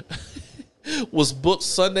feel. Was booked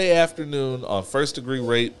Sunday afternoon on first-degree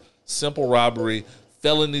rape, simple robbery,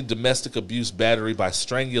 felony domestic abuse battery by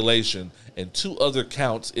strangulation, and 2 other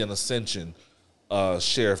counts in Ascension,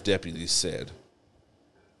 sheriff deputies said.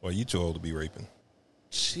 Well, you too old to be raping.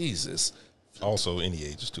 Jesus. Also, any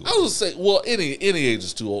age is too old. I was going to say, well, any age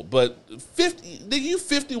is too old, but 50, nigga, you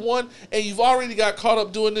 51 and you've already got caught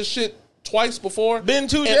up doing this shit twice before. Been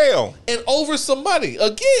to jail. And over some money.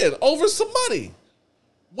 Again, over some money.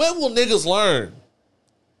 When will niggas learn?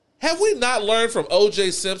 Have we not learned from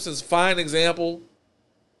O.J. Simpson's fine example?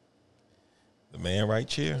 The man right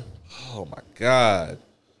chair. Oh, my God.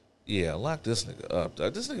 Yeah, lock this nigga up.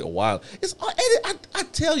 This nigga wild. I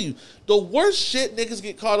tell you, the worst shit niggas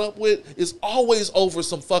get caught up with is always over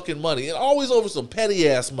some fucking money, and always over some petty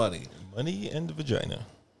ass money. Money and the vagina.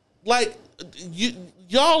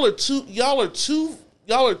 Y'all are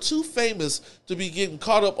too famous to be getting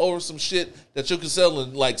caught up over some shit that you can sell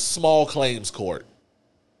in small claims court.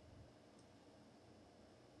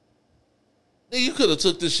 You could have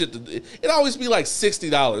took this shit to. It always be like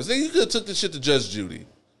 $60. You could have took this shit to Judge Judy.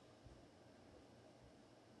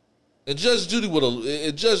 And Judge Judy would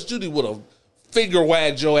have finger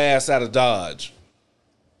wagged your ass out of Dodge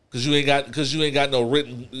because you ain't got no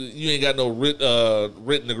written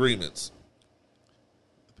agreements.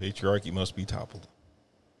 The patriarchy must be toppled.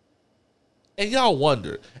 And y'all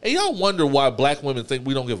wonder why black women think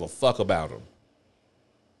we don't give a fuck about them.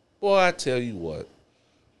 Boy, I tell you what.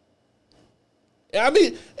 I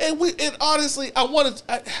mean, and honestly,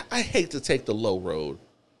 I hate to take the low road,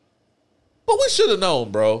 but we should have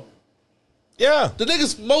known, bro. Yeah. The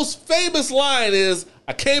nigga's most famous line is,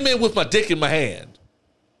 "I came in with my dick in my hand."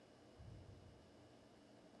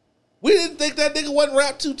 We didn't think that nigga wasn't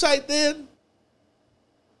wrapped too tight then.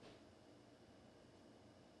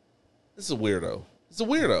 This is a weirdo. It's a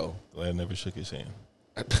weirdo. Glad I never shook his hand.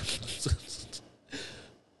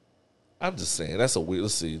 I'm just saying that's a weird.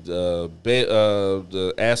 Let's see.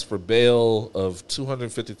 The asked for bail of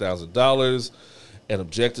 $250,000 and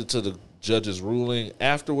objected to the judge's ruling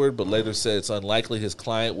afterward, but later said it's unlikely his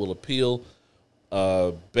client will appeal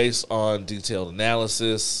based on detailed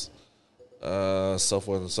analysis, so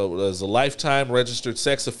forth and so forth. As a lifetime registered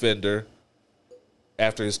sex offender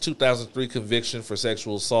after his 2003 conviction for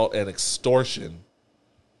sexual assault and extortion.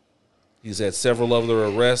 He's had several other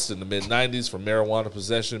arrests in the mid-'90s for marijuana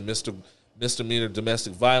possession, misdemeanor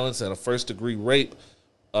domestic violence, and a first-degree rape,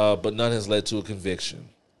 but none has led to a conviction.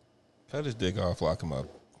 Cut his dick off, lock him up.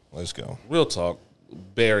 Let's go. Real talk.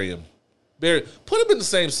 Bury him. Put him in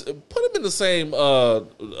the same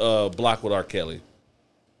block with R. Kelly.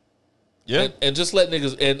 Yeah. And just let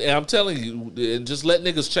niggas, and I'm telling you, and just let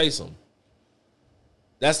niggas chase them.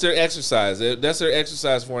 That's their exercise. That's their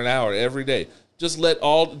exercise for an hour every day. Just let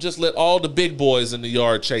all the big boys in the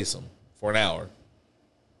yard chase them for an hour.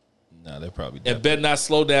 Nah, they're probably and better not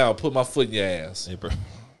slow down. Put my foot in your ass.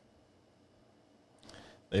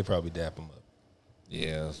 They probably dap him up.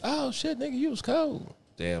 Yeah. Oh shit, nigga, you was cold.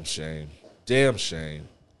 Damn shame. Damn shame.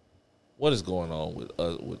 What is going on with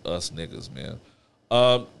us niggas, man?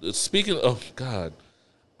 Speaking of God,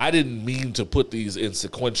 I didn't mean to put these in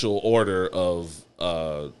sequential order of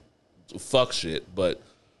fuck shit, but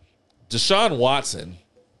Deshaun Watson.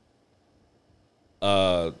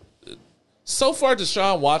 So far,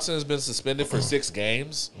 Deshaun Watson has been suspended for 6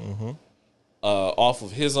 games off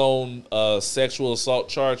of his own sexual assault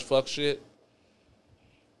charge. Fuck shit,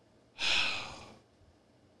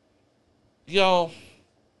 y'all.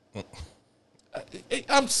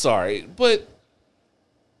 I'm sorry, but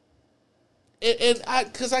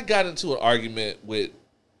because I got into an argument with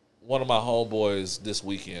one of my homeboys this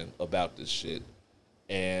weekend about this shit,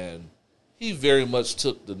 and he very much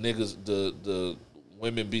took the niggas, the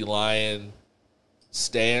women be lying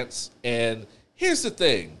stance. And here's the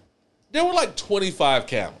thing. There were like 25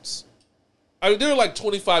 counts. I mean, there were like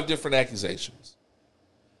 25 different accusations.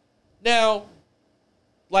 Now,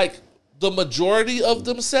 like, the majority of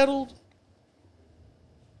them settled.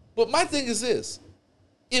 But my thing is this.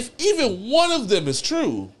 If even one of them is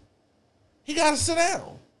true, he got to sit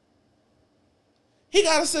down. He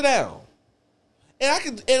got to sit down. And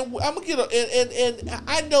I'm gonna get and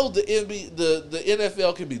I know the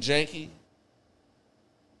NFL can be janky.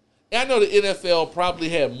 And I know the NFL probably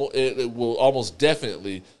had more. It will almost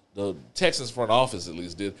definitely, the Texans front office at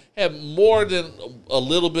least did, have more than a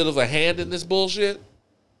little bit of a hand in this bullshit.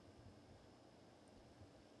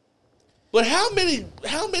 But how many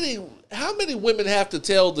women have to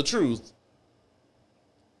tell the truth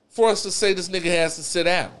for us to say this nigga has to sit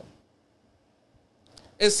down?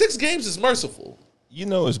 And 6 games is merciful. You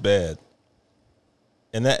know it's bad.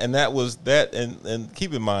 And that was that, and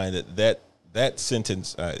keep in mind that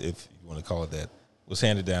sentence, if you want to call it that, was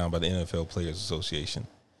handed down by the NFL Players Association.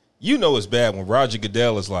 You know it's bad when Roger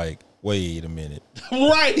Goodell is like, wait a minute.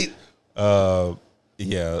 Right.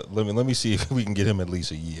 Yeah, let me see if we can get him at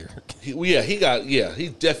least a year. He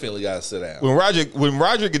definitely got to sit down. When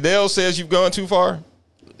Roger Goodell says you've gone too far,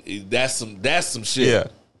 that's some shit. Yeah.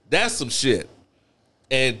 That's some shit.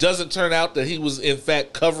 And it doesn't turn out that he was in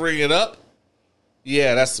fact covering it up.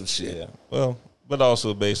 Yeah, that's some shit. Yeah. Well, but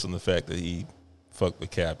also based on the fact that he fucked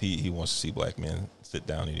with Cap, he wants to see black men sit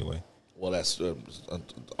down anyway. Well, that's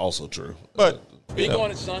also true. But Be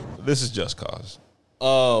on it, son. This is just cause.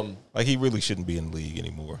 Like, he really shouldn't be in the league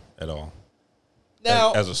anymore at all.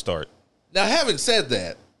 Now, as a start. Now, having said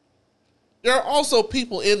that, there are also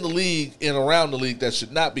people in the league and around the league that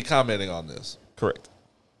should not be commenting on this. Correct.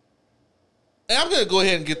 And I'm going to go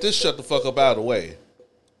ahead and get this shut the fuck up out of the way.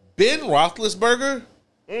 Ben Roethlisberger?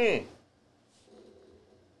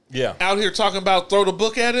 Yeah. Out here talking about throw the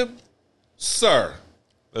book at him? Sir.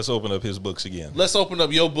 Let's open up his books again. Let's open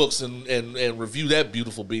up your books and review that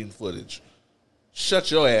beautiful bean footage. Shut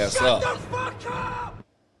your ass up. Shut the fuck up!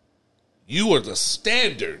 You are the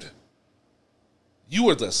standard You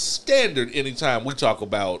are the standard anytime we talk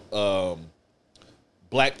about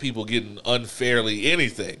black people getting unfairly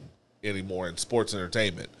anything anymore in sports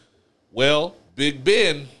entertainment. Well, Big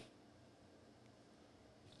Ben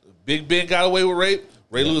got away with rape.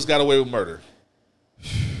 Ray Lewis got away with murder.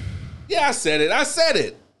 Yeah, I said it.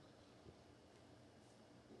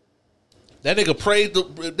 That nigga prayed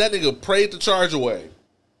the charge away.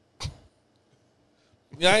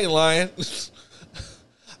 Yeah, I ain't lying.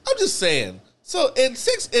 I'm just saying. So and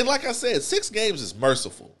like I said, 6 games is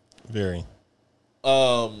merciful. Very.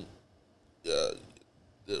 Who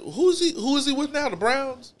is he with now? The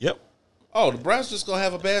Browns? Yep. Oh, the Browns just gonna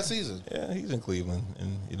have a bad season. Yeah, he's in Cleveland,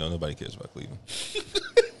 and nobody cares about Cleveland.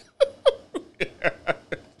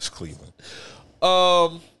 It's Cleveland.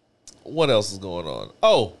 What else is going on?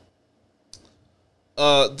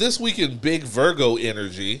 This week in Big Virgo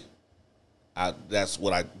energy, that's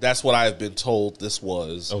what I've been told this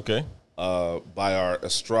was. Okay. By our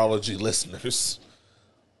astrology listeners.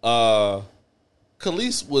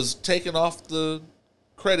 Khalees was taken off the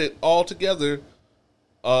credit altogether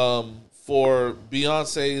for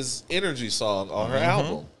Beyonce's Energy song on her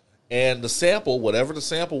album. And the sample, whatever the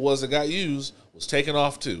sample was that got used, was taken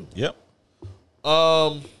off too. Yep.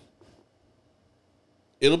 It'll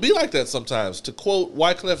be like that sometimes. To quote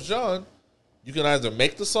Wyclef Jean, you can either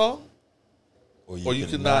make the song or you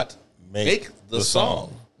cannot make the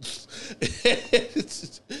song.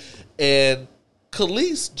 And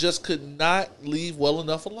Khalees just could not leave well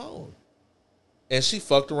enough alone. And she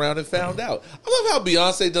fucked around and found out. I love how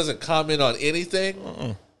Beyonce doesn't comment on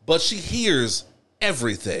anything, but she hears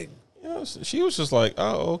everything. Yeah, she was just like,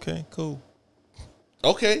 oh, okay, cool.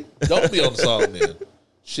 Okay, don't be on the song then.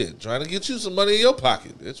 Shit, trying to get you some money in your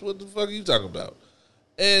pocket. That's what the fuck are you talking about?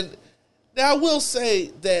 And now I will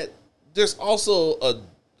say that there's also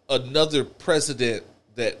another precedent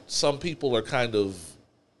that some people are kind of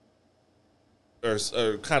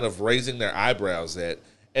raising their eyebrows at,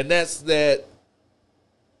 and that's that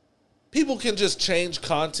people can just change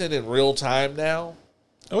content in real time now.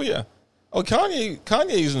 Oh yeah. Oh, Kanye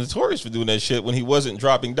is notorious for doing that shit when he wasn't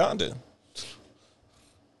dropping Donda.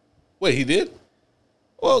 Wait, he did?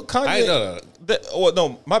 Well, Kanye.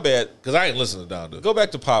 No, my bad. Because I ain't listening to Donda. Go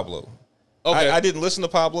back to Pablo. Okay. I didn't listen to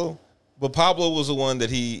Pablo, but Pablo was the one that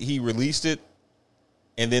he released it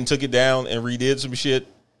and then took it down and redid some shit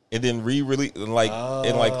and then re-released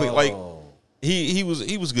he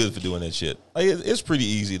was good for doing that shit. Like, it's pretty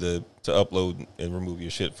easy to upload and remove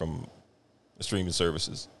your shit from the streaming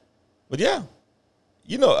services. But yeah,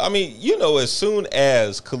 as soon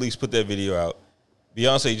as Khalees put that video out,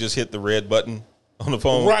 Beyonce just hit the red button on the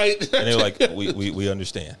phone, right? And they're like, "We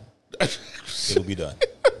understand. It'll be done."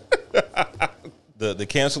 The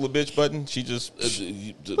cancel a bitch button, she just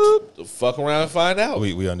fuck around and find out.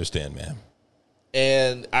 We understand, ma'am.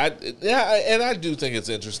 And I do think it's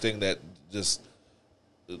interesting that just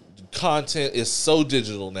content is so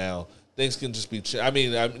digital now. Things can just be.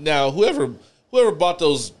 Now whoever bought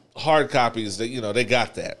those hard copies, they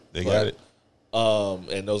got that. They got it.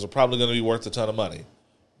 And those are probably going to be worth a ton of money.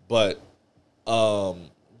 But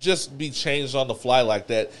just be changed on the fly like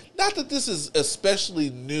that. Not that this is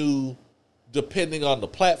especially new depending on the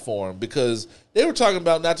platform, because they were talking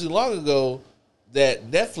about not too long ago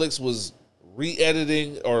that Netflix was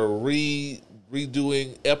re-editing or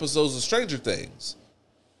redoing episodes of Stranger Things.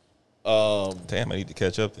 Damn, I need to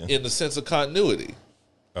catch up then. In the sense of continuity.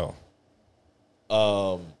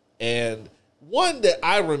 And one that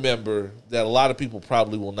I remember that a lot of people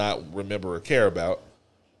probably will not remember or care about.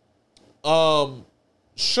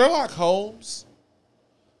 Sherlock Holmes.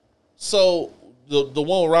 So the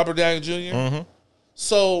one with Robert Downey Jr. Mm-hmm.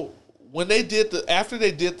 So when after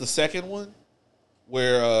they did the second one,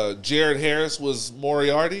 where Jared Harris was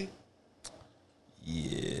Moriarty,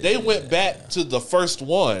 they went back to the first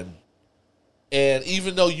one, and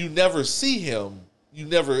even though you never see him, you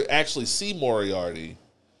never actually see Moriarty.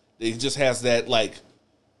 He just has that like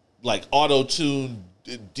auto-tuned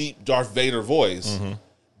deep Darth Vader voice. Mm-hmm.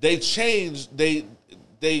 They changed. They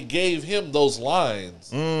gave him those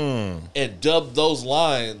lines and dubbed those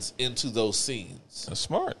lines into those scenes. That's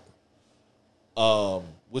smart.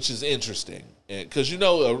 Which is interesting, because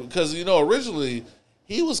originally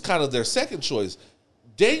he was kind of their second choice.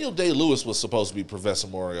 Daniel Day-Lewis was supposed to be Professor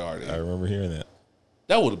Moriarty. I remember hearing that.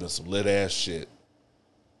 That would have been some lit ass shit.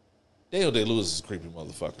 Daniel Day-Lewis is a creepy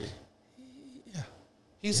motherfucker. Yeah,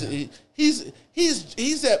 he's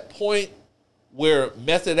at point where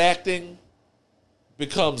method acting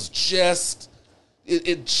becomes just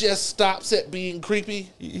stops at being creepy.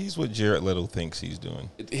 He's what Jared Leto thinks he's doing.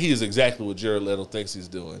 He is exactly what Jared Leto thinks he's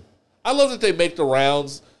doing. I love that they make the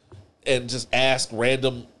rounds and just ask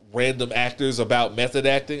random actors about method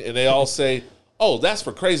acting, and they all say, "Oh, that's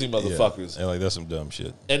for crazy motherfuckers." And like that's some dumb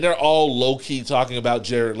shit. And they're all low key talking about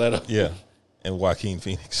Jared Leto. Yeah, and Joaquin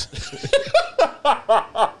Phoenix.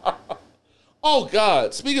 Oh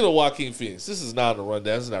God! Speaking of Joaquin Phoenix, this is not on the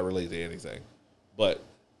rundown. This is not related to anything, but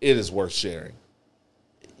it is worth sharing.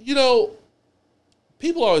 You know,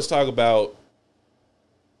 people always talk about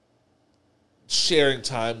sharing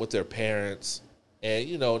time with their parents, and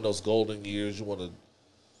you know, in those golden years, you want to,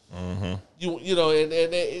 you know, and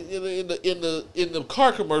in the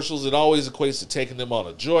car commercials, it always equates to taking them on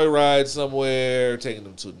a joyride somewhere, taking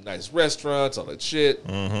them to nice restaurants, all that shit.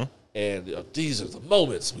 And these are the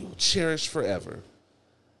moments we will cherish forever.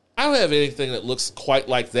 I don't have anything that looks quite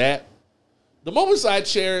like that. The moments I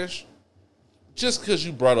cherish, just because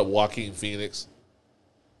you brought up Joaquin Phoenix,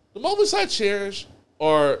 the moments I cherish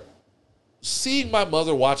are seeing my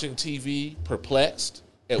mother watching TV, perplexed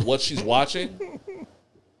at what she's watching,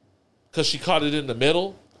 because she caught it in the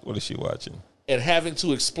middle. What is she watching? And having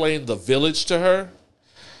to explain The Village to her.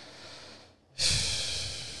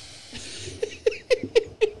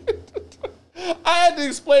 I had to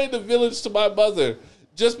explain The Village to my mother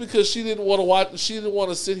just because she didn't want to watch. She didn't want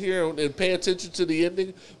to sit here and pay attention to the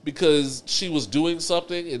ending because she was doing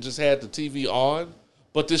something and just had the TV on.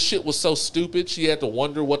 But this shit was so stupid, she had to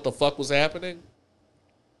wonder what the fuck was happening.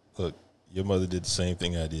 Look, your mother did the same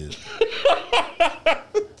thing I did.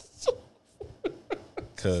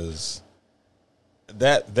 Because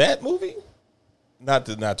that movie, not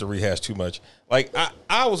to rehash too much, like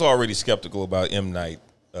I was already skeptical about M. Night.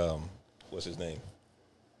 What's his name?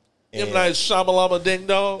 M. Night Shyamalama Ding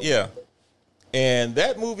Dong. Yeah, and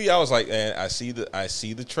that movie, I was like, man, I see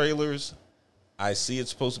the trailers, I see it's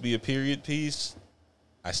supposed to be a period piece.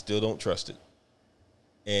 I still don't trust it.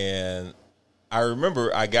 And I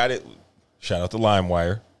remember I got it. Shout out to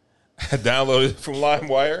LimeWire. I downloaded it from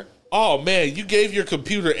LimeWire. Oh man, you gave your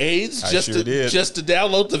computer AIDS just to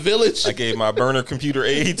download The Village? I gave my burner computer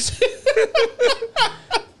AIDS.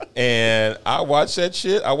 And I watched that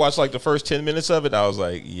shit. I watched like the first 10 minutes of it. I was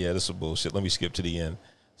like, yeah, this is bullshit. Let me skip to the end.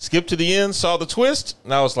 Skip to the end, saw the twist,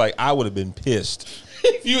 and I was like, I would have been pissed.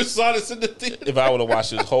 If you saw this in the theater. If I would have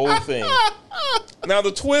watched this whole thing. Now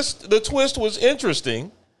the twist was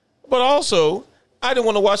interesting, but also I didn't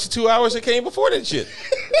want to watch the 2 hours that came before that shit.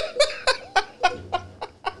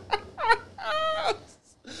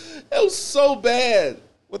 It was so bad.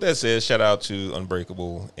 With that said, shout out to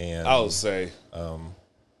Unbreakable and I would say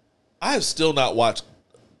I have still not watched,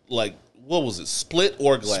 like, what was it, Split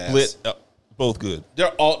or Glass? Split, both good.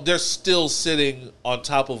 They're still sitting on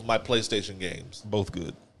top of my PlayStation games. Both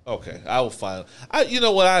good. Okay, I will finally. You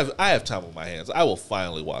know what? I have time on my hands. I will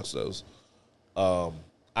finally watch those.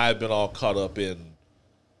 I've been all caught up in.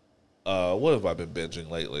 What have I been binging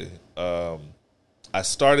lately? I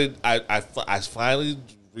started. I finally.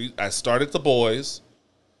 I started The Boys.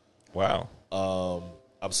 Wow.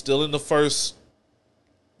 I'm still in the first.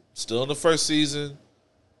 Still in the first season.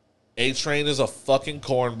 A-Train is a fucking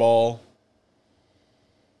cornball.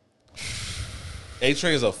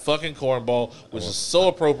 A-Train is a fucking cornball, which is so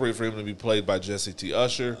appropriate for him to be played by Jesse T.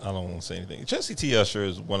 Usher. I don't want to say anything. Jesse T. Usher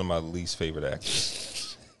is one of my least favorite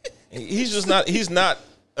actors. He's not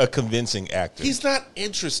a convincing actor. He's not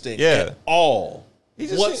interesting at all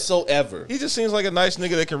whatsoever. He just seems like a nice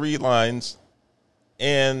nigga that can read lines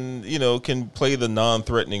and, you know, can play the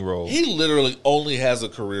non-threatening role. He literally only has a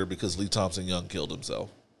career because Lee Thompson Young killed himself.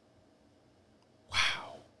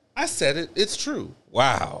 Wow. I said it. It's true.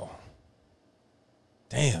 Wow.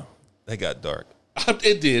 Damn. That got dark.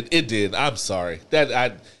 It did. I'm sorry.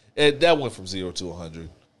 That went from 0 to 100.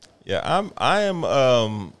 Yeah,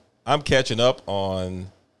 I'm catching up on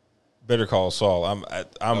Better Call Saul.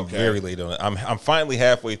 I'm very late on it. I'm finally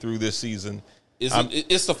halfway through this season.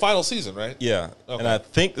 It's the final season, right? Yeah, okay. And I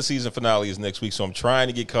think the season finale is next week, so I'm trying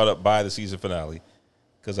to get caught up by the season finale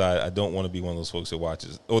because I don't want to be one of those folks that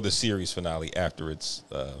watches or the series finale after it's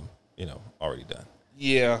already done.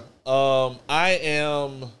 Yeah, I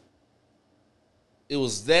am. It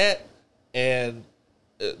was that, and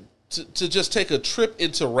to just take a trip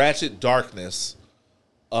into ratchet darkness.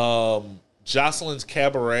 Joseline's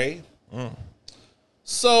Cabaret.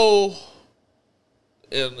 So,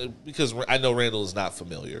 and because I know Randle is not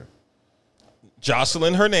familiar.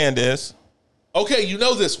 Joseline Hernandez. Okay, you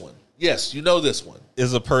know this one. Yes, you know this one.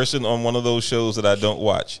 Is a person on one of those shows that I don't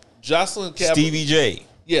watch. Joseline Cabaret. Stevie J.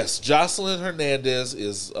 Yes, Joseline Hernandez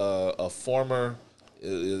is a former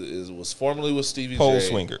was formerly with Stevie Pole J.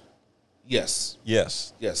 swinger. Yes,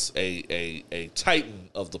 Yes. a titan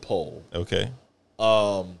of the pole. Okay.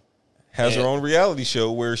 Has her own reality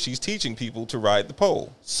show where she's teaching people to ride the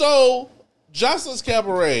pole. So, Joseline's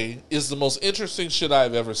Cabaret is the most interesting shit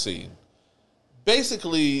I've ever seen.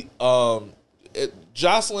 Basically,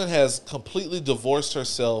 Joseline has completely divorced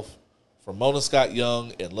herself from Mona Scott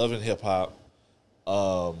Young and Love and Hip Hop.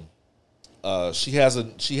 She has a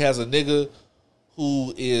nigga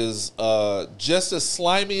who is just as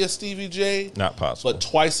slimy as Stevie J. Not possible. But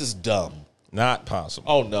twice as dumb. Not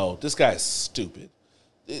possible. Oh, no. This guy's stupid.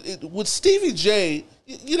 With Stevie J,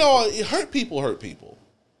 hurt people.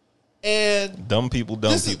 And dumb people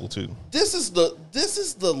too. This is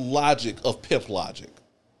the logic of pimp logic.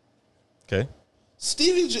 Okay.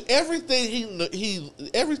 Stevie J,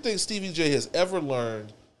 everything Stevie J has ever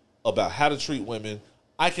learned about how to treat women,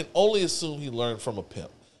 I can only assume he learned from a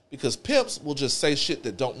pimp. Because pimps will just say shit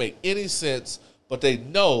that don't make any sense, but they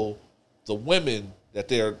know the women that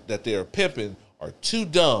they're pimping are too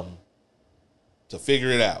dumb to figure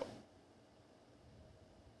it out.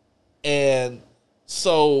 And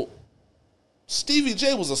so Stevie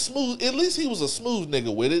J was at least he was a smooth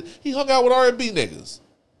nigga with it. He hung out with R&B niggas.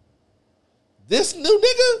 This new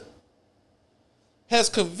nigga has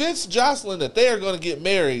convinced Joseline that they are going to get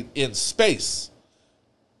married in space.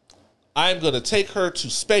 I'm going to take her to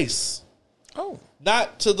space. Oh.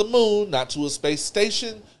 Not to the moon, not to a space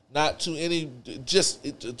station, not to any, just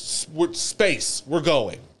space. We're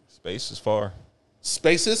going. Space is far.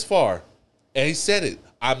 Space is far. And he said it.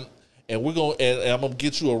 I'm going to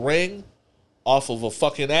get you a ring off of a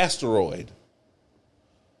fucking asteroid.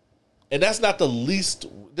 And that's not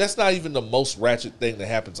even the most ratchet thing that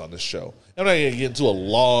happens on this show. I'm not going to get into a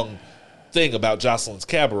long thing about Joseline's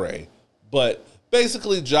Cabaret, but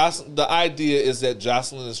basically the idea is that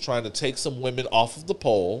Joseline is trying to take some women off of the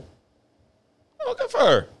pole. Oh, good for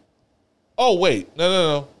her. Oh, wait.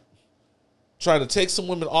 No. Trying to take some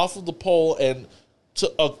women off of the pole and,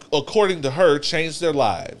 according to her, change their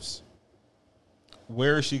lives.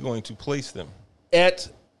 Where is she going to place them? At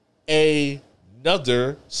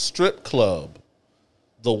another strip club.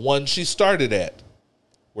 The one she started at,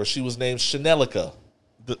 where she was named Chanelica.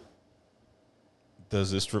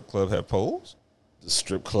 Does this strip club have poles? The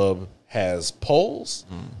strip club has poles.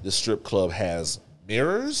 The strip club has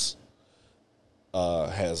mirrors.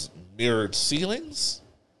 Has mirrored ceilings.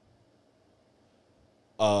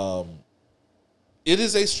 It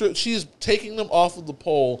is a strip. She is taking them off of the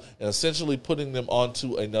pole and essentially putting them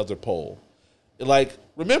onto another pole. Like,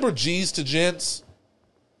 remember G's to Gents?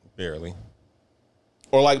 Barely.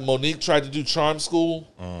 Or like Monique tried to do Charm School?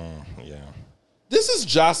 Yeah. This is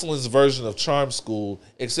Joseline's version of Charm School,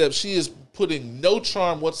 except she is putting no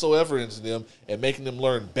charm whatsoever into them and making them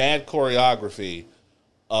learn bad choreography,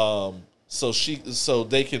 so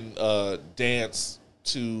they can dance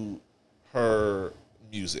to her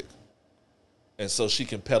music, and so she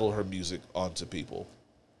can peddle her music onto people.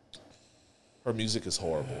 Her music is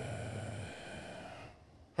horrible.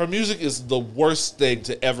 Her music is the worst thing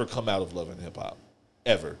to ever come out of Love and Hip Hop,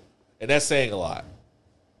 ever, and that's saying a lot.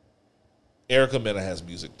 Erica Mena has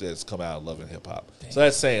music that's come out of Love and Hip Hop, so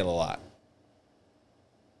that's saying a lot.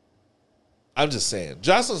 I'm just saying.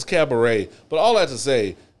 Joseline's Cabaret, but all that to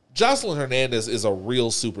say, Joseline Hernandez is a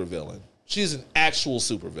real supervillain. She's an actual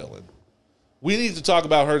supervillain. We need to talk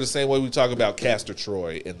about her the same way we talk about Castor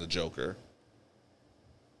Troy in The Joker.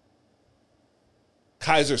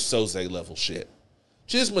 Kaiser Soze level shit.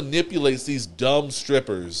 She just manipulates these dumb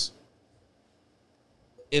strippers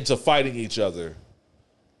into fighting each other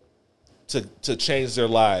to change their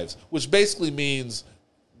lives, which basically means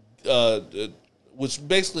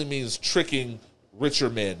tricking richer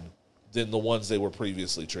men than the ones they were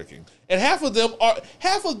previously tricking. And half of them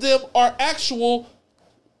are actual,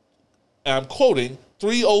 and I'm quoting,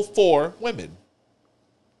 304 women.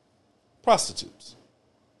 Prostitutes.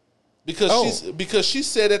 Because she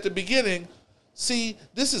said at the beginning, see,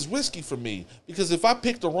 this is risky for me because if I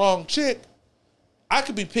pick the wrong chick, I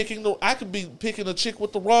could be picking a chick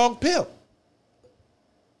with the wrong pimp.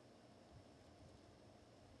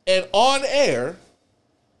 And on air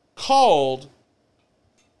called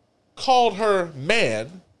her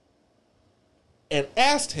man and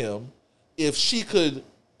asked him if she could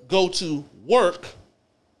go to work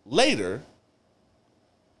later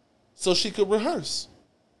so she could rehearse.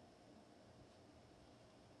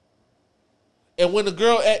 And when the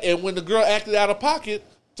girl acted out of pocket,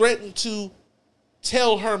 threatened to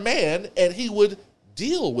tell her man and he would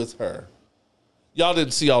deal with her. Y'all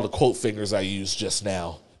didn't see all the quote fingers I used just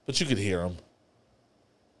now, but you could hear them.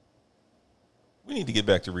 We need to get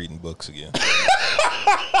back to reading books again.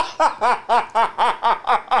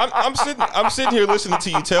 I'm sitting here listening to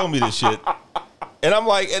you tell me this shit, And I'm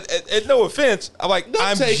like, and no offense,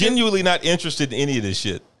 I'm take it. genuinely not interested in any of this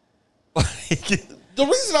shit. The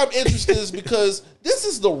reason I'm interested is because this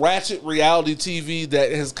is the ratchet reality TV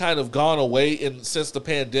that has kind of gone away since the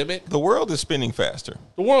pandemic. The world is spinning faster.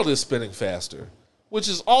 The world is spinning faster, which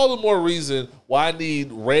is all the more reason why I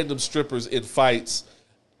need random strippers in fights.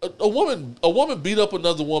 A woman beat up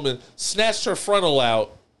another woman, snatched her frontal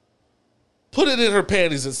out, put it in her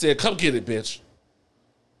panties, and said, "Come get it, bitch."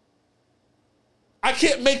 I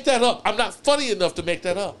can't make that up. I'm not funny enough to make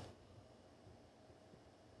that up.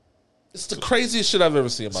 It's the craziest shit I've ever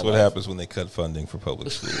seen in my life. That's what happens when they cut funding for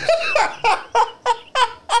public schools.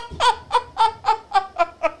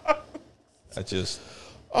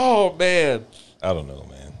 Oh, man. I don't know,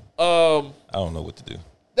 man. I don't know what to do.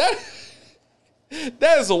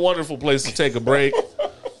 That is a wonderful place to take a break.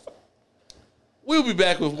 We'll be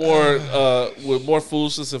back with more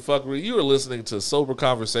foolishness and fuckery. You are listening to Sober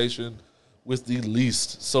Conversation with the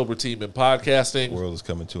least sober team in podcasting. The world is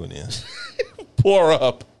coming to an end. Pour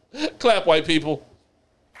up. Clap, white people.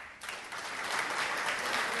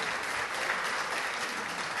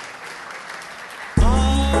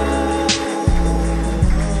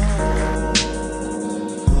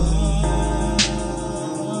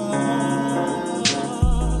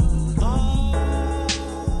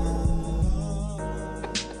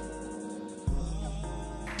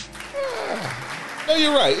 No,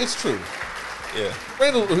 you're right. It's true. Yeah.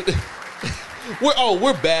 Randle,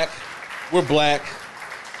 we're back. We're black.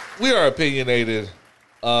 We are opinionated.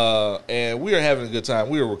 And we are having a good time.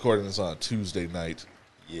 We are recording this on a Tuesday night.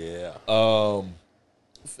 Yeah. Randle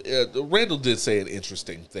did say an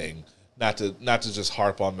interesting thing. Not to just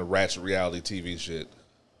harp on the ratchet reality TV shit.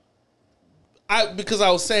 Because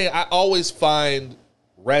I was saying I always find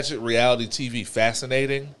ratchet reality TV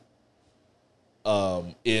fascinating.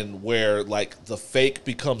 In where like the fake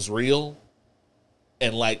becomes real,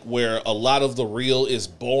 and like where a lot of the real is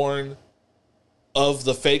born of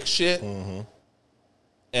the fake shit, and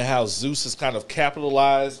how Zeus has kind of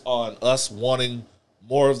capitalized on us wanting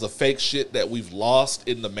more of the fake shit that we've lost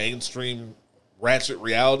in the mainstream ratchet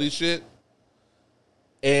reality shit.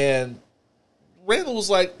 And Randle was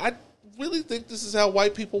like, I really think this is how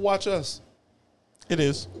white people watch us. It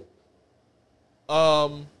is.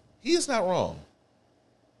 He is not wrong.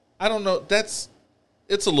 I don't know. It's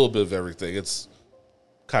a little bit of everything. It's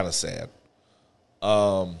kind of sad.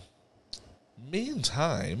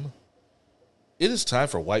 Meantime, it is time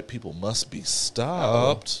for White People Must Be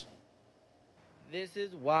Stopped. This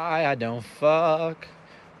is why I don't fuck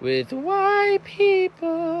with white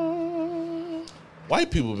people.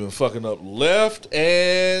 White people have been fucking up left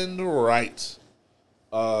and right.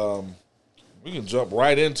 We can jump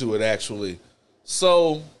right into it, actually.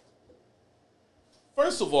 So,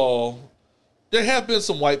 first of all, there have been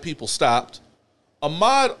some white people stopped.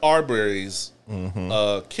 Ahmaud Arbery's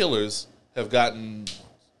killers have gotten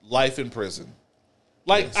life in prison.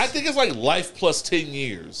 Like, yes. I think it's like life plus 10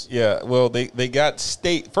 years. Yeah, well, they got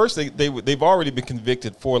state... First, they've already been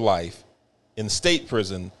convicted for life in state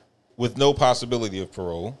prison with no possibility of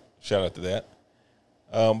parole. Shout out to that.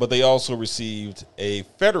 But they also received a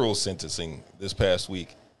federal sentencing this past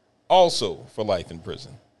week, also for life in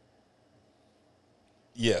prison.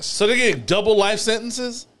 Yes. So they're getting double life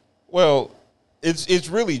sentences? Well, it's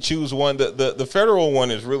really choose one. The federal one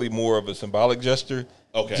is really more of a symbolic gesture.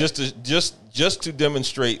 Okay. Just to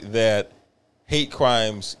demonstrate that hate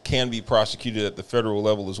crimes can be prosecuted at the federal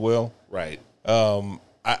level as well. Right.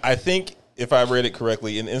 I think if I read it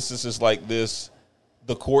correctly, in instances like this,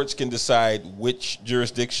 the courts can decide which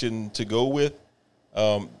jurisdiction to go with.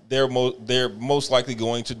 They're most likely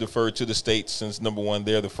going to defer to the states since, number one,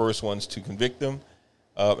 they're the first ones to convict them.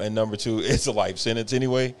 And number two, it's a life sentence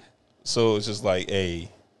anyway. So it's just like, hey,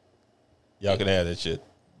 y'all can have that shit.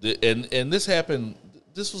 And this happened,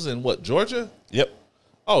 this was in what, Georgia? Yep.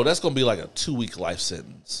 Oh, that's going to be like a 2-week life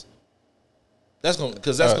sentence. That's going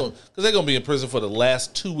because they're going to be in prison for the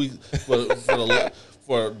last 2 weeks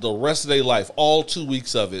for the rest of their life, all 2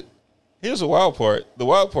 weeks of it. Here's the wild part. The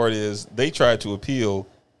wild part is they tried to appeal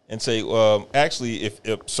and say, actually, if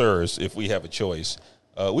sirs, if we have a choice,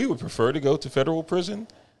 we would prefer to go to federal prison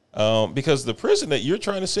because the prison that you're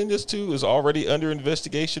trying to send us to is already under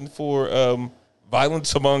investigation for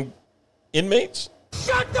violence among inmates.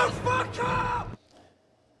 Shut the fuck up!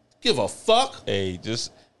 Give a fuck. Hey,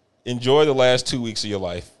 just enjoy the last 2 weeks of your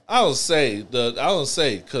life. I don't say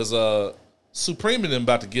because Supreme and them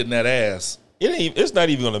about to get in that ass. It's not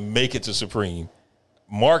even going to make it to Supreme.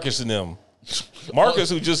 Marcus and them. Marcus,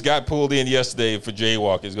 who just got pulled in yesterday for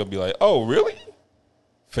jaywalking, is going to be like, oh, really?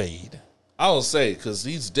 Fade. I don't say because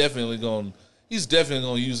he's definitely going He's definitely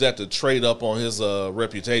gonna use that to trade up on his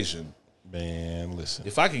reputation. Man, listen.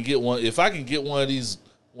 If I can get one of these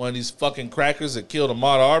fucking crackers that killed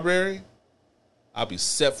Ahmaud Arbery, I'll be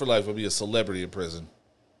set for life. I'll be a celebrity in prison.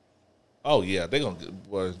 Oh yeah, they're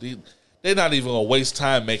not even gonna waste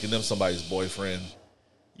time making them somebody's boyfriend.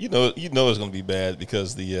 You know it's gonna be bad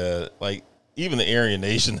because even the Aryan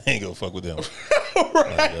Nation ain't gonna fuck with them.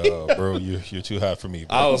 Right. Like, oh, bro, you're too hot for me,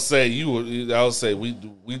 bro. I would say we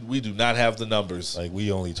do not have the numbers. Like,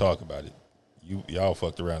 we only talk about it. Y'all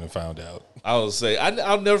fucked around and found out. I would say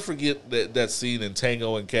I'll never forget that scene in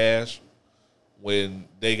Tango and Cash when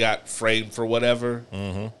they got framed for whatever,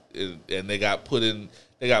 and they got put in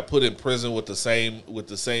prison with the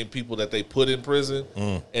same people that they put in prison,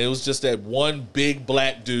 and it was just that one big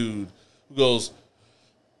black dude who goes,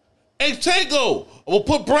 "Hey Tango, I'm gonna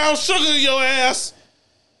put brown sugar in your ass."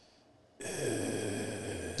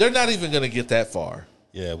 They're not even gonna get that far.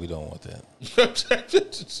 Yeah, we don't want that.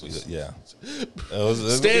 Yeah.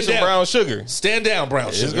 Stand There's some down. brown sugar. Stand down,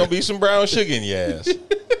 brown sugar. There's going to be some brown sugar in your ass.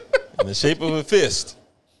 In the shape of a fist.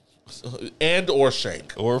 And or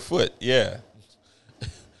shank. Or a foot, yeah.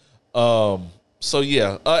 So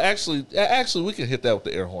yeah, actually, we can hit that with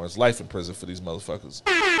the air horns. Life in prison for these motherfuckers.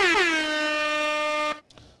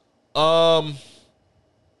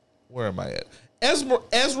 Where am I at?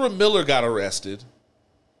 Ezra Miller got arrested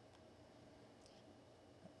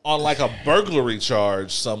on like a burglary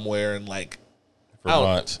charge somewhere in like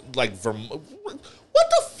Vermont. Vermont. What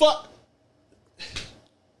the fuck?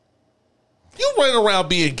 You running around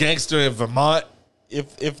being gangster in Vermont?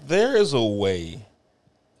 If there is a way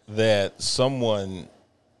that someone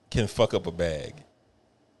can fuck up a bag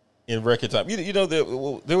in record time, you know there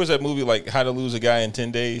was that movie like How to Lose a Guy in 10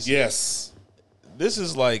 Days. Yes. This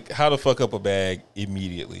is like how to fuck up a bag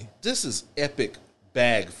immediately. This is epic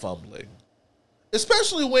bag fumbling.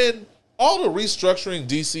 Especially when all the restructuring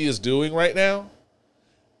DC is doing right now,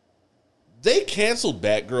 they canceled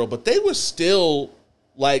Batgirl, but they were still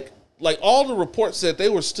like all the reports said they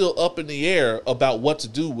were still up in the air about what to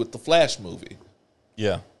do with the Flash movie.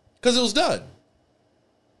 Yeah. Because it was done.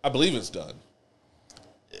 I believe it's done.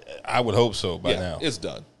 I would hope so by now. It's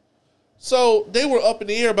done. So they were up in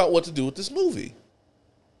the air about what to do with this movie.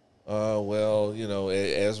 Well, you know,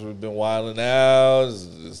 Ezra's been wilding out,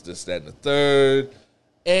 this, that, and the third.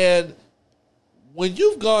 And when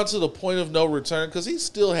you've gone to the point of no return, because he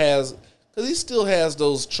still has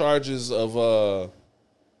those charges of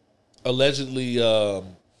allegedly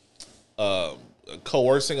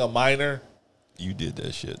coercing a minor. You did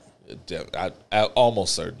that shit. I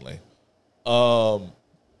almost certainly. When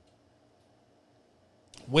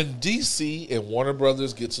DC and Warner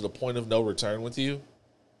Brothers get to the point of no return with you,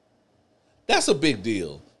 that's a big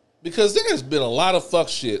deal. Because there's been a lot of fuck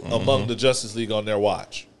shit among the Justice League on their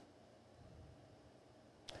watch.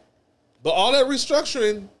 But all that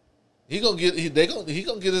restructuring, he gonna get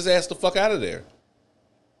his ass the fuck out of there.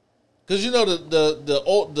 Because you know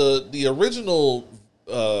the original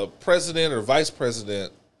president or vice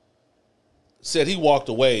president said he walked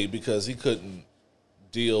away because he couldn't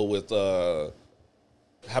deal with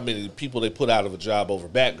how many people they put out of a job over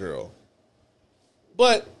Batgirl.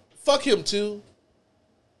 But fuck him too,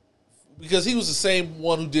 because he was the same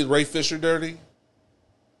one who did Ray Fisher dirty.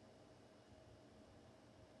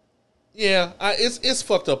 Yeah, it's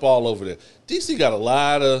fucked up all over there. DC got a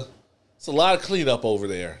lot of cleanup over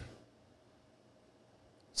there.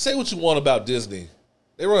 Say what you want about Disney,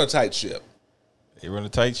 they run a tight ship. They run a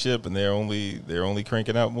tight ship, and they're only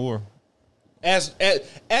cranking out more. Ask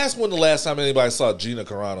when the last time anybody saw Gina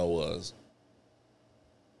Carano was.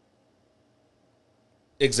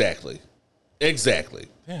 Exactly.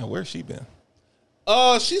 Damn, where's she been?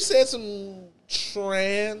 She said some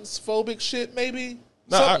transphobic shit, maybe.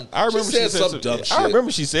 No, I remember she said some dumb shit. I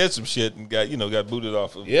remember she said some shit and got booted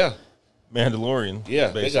off of Mandalorian.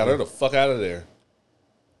 Yeah, basically. they got her the fuck out of there.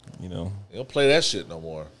 You know, they don't play that shit no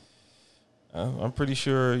more. I'm pretty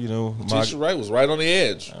sure, you know, Tisha Wright was right on the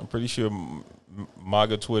edge. I'm pretty sure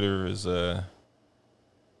MAGA Twitter is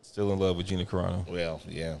still in love with Gina Carano. Well,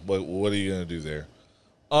 yeah. What are you gonna do there?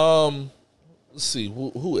 Let's see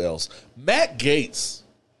who else. Matt Gaetz.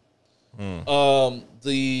 A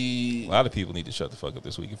lot of people need to shut the fuck up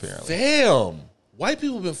this week. Apparently, damn, white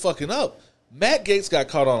people been fucking up. Matt Gaetz got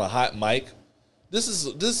caught on a hot mic. This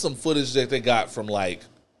is some footage that they got from like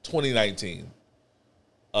 2019.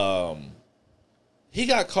 He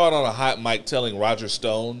got caught on a hot mic telling Roger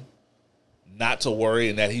Stone not to worry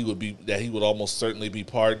and that he would almost certainly be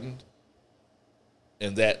pardoned,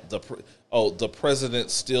 and that the president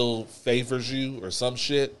still favors you or some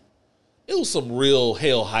shit. It was some real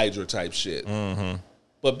Hail Hydra type shit.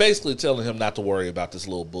 but basically telling him not to worry about this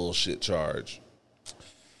little bullshit charge.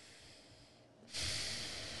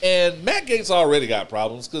 And Matt Gaetz already got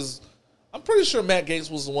problems because I'm pretty sure Matt Gaetz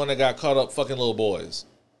was the one that got caught up fucking little boys.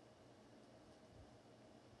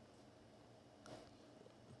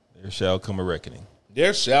 There shall come a reckoning.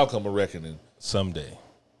 There shall come a reckoning. Someday.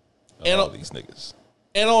 And all these niggas.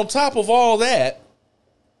 And on top of all that,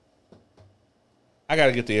 I got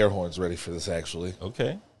to get the air horns ready for this, actually.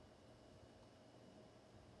 Okay.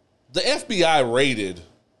 The FBI raided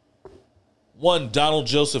one Donald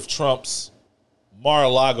Joseph Trump's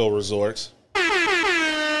Mar-a-Lago resort.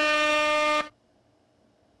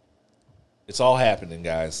 It's all happening,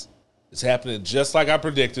 guys. It's happening just like I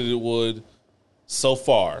predicted it would so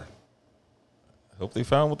far. I hope they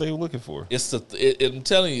found what they were looking for. I'm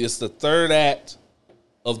telling you, it's the third act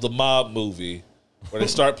of the mob movie where they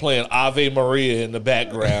start playing Ave Maria in the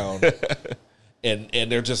background.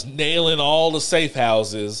 And they're just nailing all the safe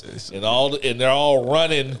houses and they're all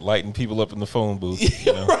running, lighting people up in the phone booth.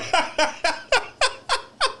 You know?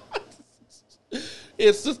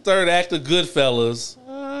 It's the third act of Goodfellas.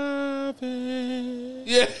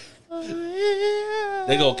 Yeah.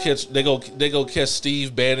 They go catch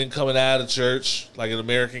Steve Bannon coming out of church like an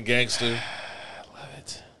American Gangster. Love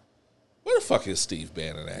it. Where the fuck is Steve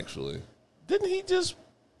Bannon actually? Didn't he just?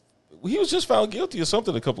 He was just found guilty of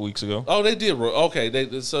something a couple weeks ago. Oh, they did. Okay, they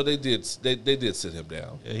did sit him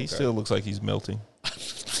down. Yeah, he still looks like he's melting.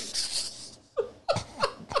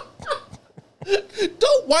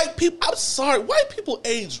 Don't white people? I'm sorry, white people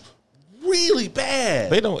age really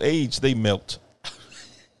bad. They don't age; they melt.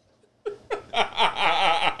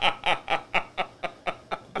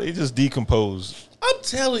 They just decompose. I'm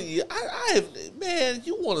telling you, I have, man.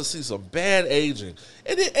 You want to see some bad aging,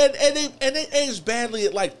 and they age badly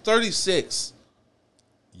at like 36.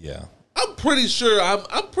 Yeah, I'm pretty sure.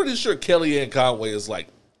 I'm pretty sure Kellyanne Conway is like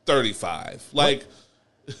 35. Like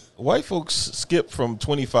white folks skip from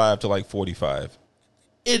 25 to like 45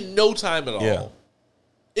 in no time at all. Yeah.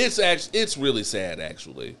 It's really sad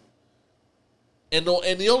actually. And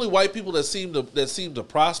the only white people that seem to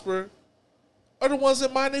prosper are the ones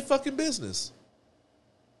that mind their fucking business.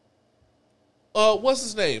 What's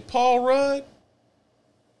his name? Paul Rudd.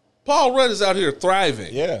 Paul Rudd is out here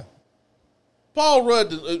thriving. Yeah. Paul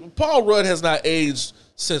Rudd has not aged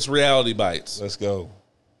since Reality Bites. Let's go.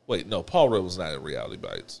 Wait, no, Paul Rudd was not in Reality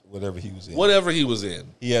Bites. Whatever he was in. Whatever he was in.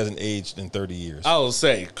 He hasn't aged in 30 years. I will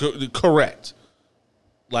say, correct.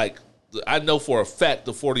 Like, I know for a fact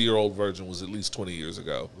the 40-year-old virgin was at least 20 years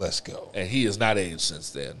ago. Let's go. And he has not aged since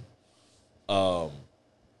then. And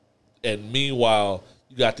meanwhile,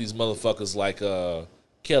 you got these motherfuckers like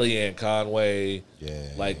Kellyanne Conway,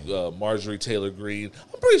 like Marjorie Taylor Greene.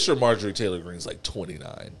 I'm pretty sure Marjorie Taylor Greene's like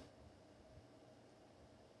 29.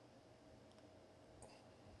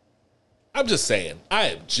 I'm just saying. I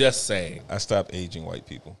am just saying. I stopped aging white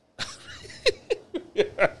people.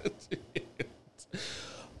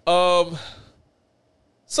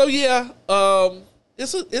 So yeah,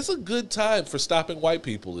 it's a good time for stopping white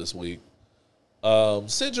people this week.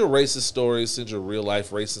 Send your racist stories, send your real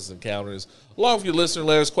life racist encounters, along with your listener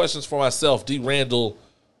letters, questions for myself, D. Randle,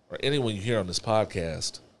 or anyone you hear on this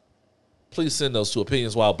podcast. Please send those to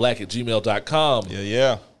opinionswhileblack@gmail.com.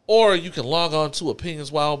 Yeah. Or you can log on to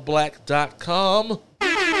opinionswhileblack.com,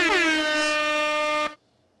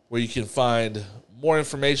 where you can find more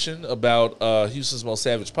information about Houston's Most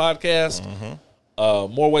Savage podcast,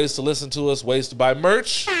 more ways to listen to us, ways to buy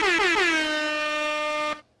merch,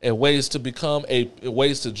 and ways to join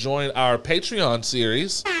our Patreon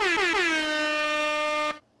series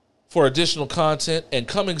for additional content and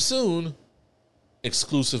coming soon,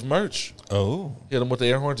 exclusive merch. Oh. Hit them with the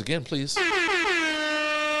air horns again, please.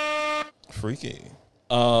 Freaky.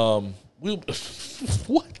 What?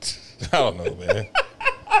 I don't know, man.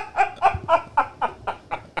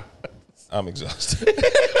 I'm exhausted.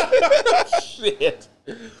 Shit.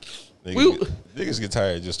 Niggas get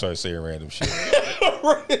tired and just start saying random shit.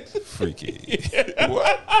 Freaky.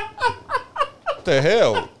 What the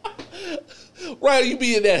hell? Right, you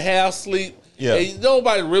be in that half sleep. Yeah. And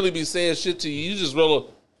nobody really be saying shit to you. You just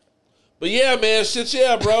roll. But yeah, man, shit,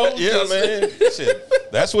 yeah, bro. Yeah, man. Shit.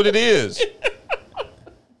 That's what it is.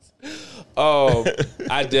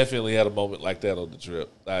 I definitely had a moment like that on the trip.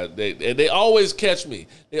 They always catch me.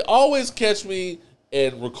 They always catch me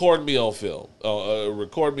and record me on film.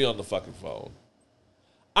 Record me on the fucking phone.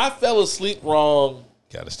 I fell asleep wrong.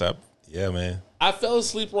 Gotta stop. Yeah, man. I fell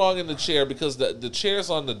asleep wrong in the chair because the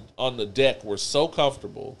chairs on the deck were so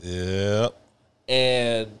comfortable. Yeah.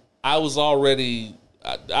 And I was already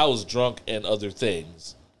I was drunk and other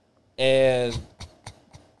things. And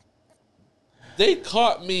They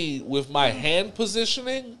caught me with my hand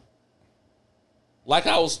positioning, like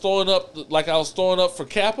I was throwing up for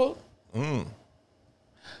Kappa.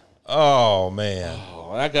 Oh man.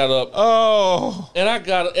 Oh, and I got up. Oh And I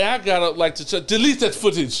got up like to delete that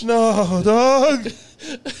footage. no, dog.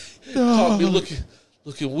 Caught me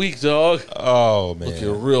looking weak, dog. Oh man.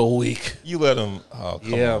 Looking real weak. You let them. Oh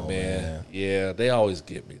come Yeah, on, man. Yeah, they always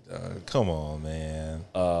get me, dog. Come on, man.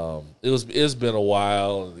 It's been a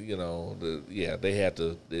while, you know. They had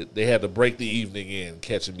to break the evening in,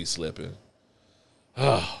 catching me slipping.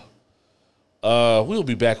 We'll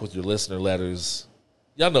be back with your listener letters.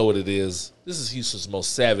 Y'all know what it is. This is Houston's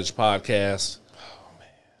most savage podcast. Oh man.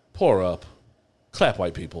 Pour up. Clap,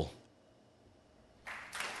 white people.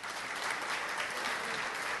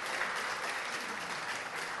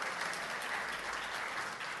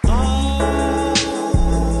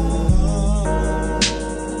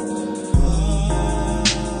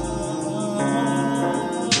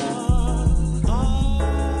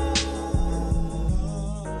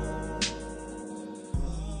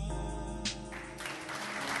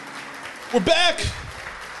 We're back.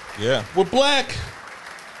 Yeah. We're black.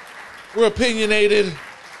 We're opinionated.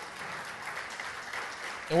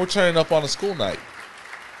 And we're turning up on a school night.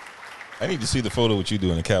 I need to see the photo with you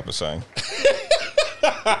doing the Kappa sign.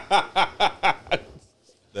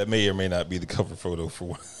 That may or may not be the cover photo for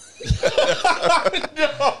one.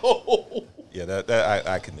 No. Yeah, that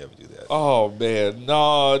I could never do that. Oh man,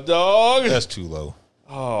 nah, dog. That's too low.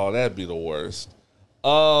 Oh, that'd be the worst.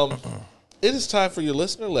 It is time for your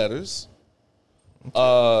listener letters.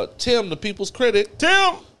 Tim, the people's critic.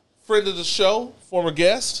 Tim, Friend of the show, former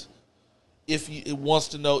guest. It wants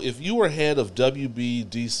to know if you were head of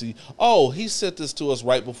WBDC. Oh, he sent this to us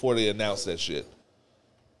right before they announced that shit.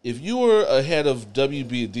 If you were a head of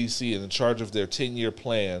WBDC and in charge of their 10-year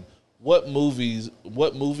plan, what movie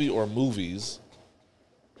or movies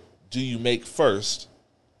do you make first,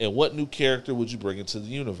 and what new character would you bring into the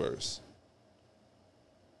universe?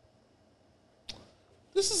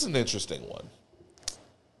 This is an interesting one.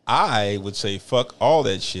 I would say fuck all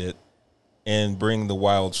that shit and bring the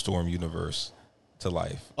Wildstorm universe to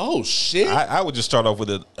life. Oh, shit. I would just start off with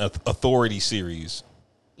an Authority series.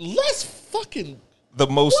 Let's fucking... The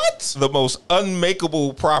most What?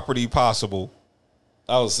 unmakeable property possible.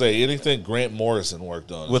 I would say anything Grant Morrison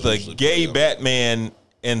worked on. With a usually gay pretty Batman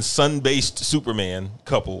and sun-based Superman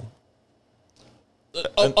couple.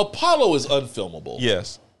 Apollo is unfilmable.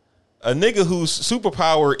 Yes. A nigga whose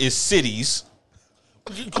superpower is cities.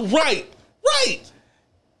 Right.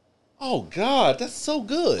 Oh God, that's so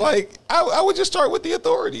good. Like I would just start with the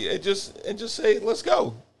Authority and just say, let's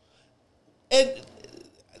go. And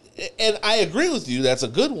I agree with you. That's a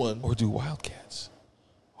good one. Or do Wildcats.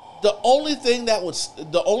 The only thing that would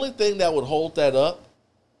hold that up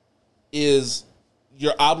is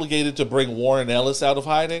you're obligated to bring Warren Ellis out of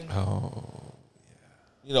hiding. Oh,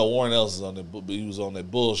 You know, Warren Ellis he was on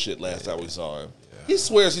that bullshit last time we saw him. Yeah. He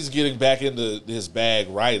swears he's getting back into his bag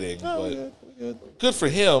writing, but good for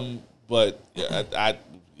him. But I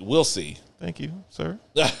we'll see. Thank you, sir.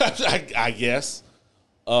 I guess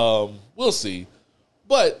we'll see.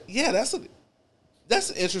 But yeah, that's an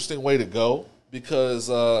interesting way to go because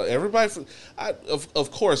everybody.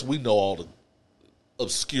 Of course, we know all the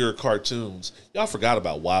obscure cartoons. Y'all forgot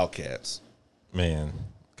about Wildcats. Man,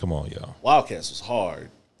 come on, y'all. Wildcats was hard.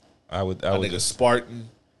 I would just Spartan.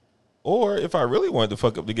 Or if I really wanted to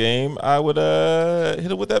fuck up the game, I would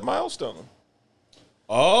hit it with that Milestone.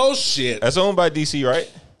 Oh shit! That's owned by DC,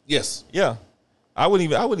 right? Yes. Yeah. I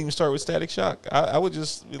wouldn't even start with Static Shock. I would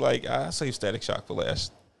just be like, I save Static Shock for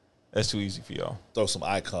last. That's too easy for y'all. Throw some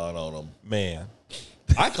Icon on them. Man,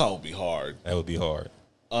 Icon would be hard. that would be hard.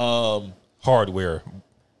 Hardware,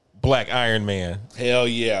 Black Iron Man. Hell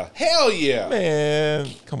yeah. Man,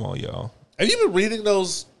 come on, y'all. Have you been reading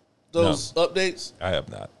those updates? I have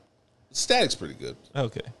not. Static's pretty good.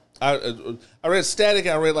 Okay. I read Static.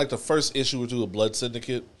 I read like the first issue or two of Blood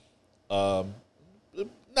Syndicate.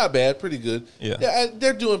 Not bad, pretty good. Yeah,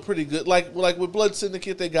 they're doing pretty good. Like with Blood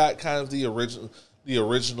Syndicate, they got kind of the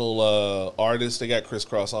original artist. They got Criss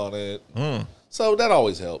Cross on it, so that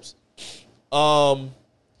always helps. So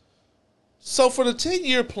for the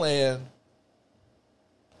 10-year plan,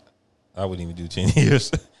 I wouldn't even do 10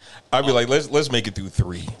 years. I'd be like, let's make it through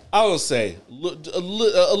 3. I would say a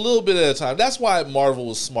little bit at a time. That's why Marvel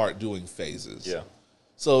was smart doing phases. Yeah,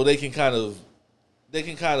 so they can kind of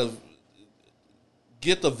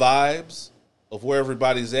get the vibes of where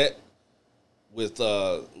everybody's at with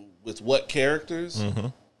what characters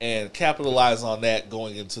and capitalize on that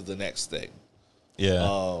going into the next thing.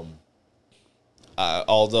 Yeah.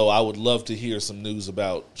 Although I would love to hear some news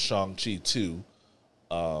about Shang-Chi too.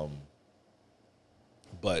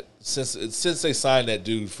 But since they signed that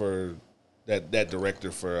dude for that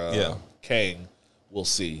director for Kang, we'll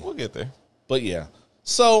see. We'll get there. But yeah.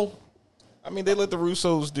 So I mean, they let the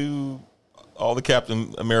Russos do all the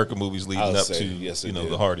Captain America movies leading up to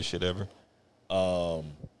the hardest shit ever.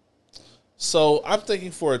 So I'm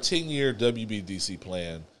thinking for a 10-year WBDC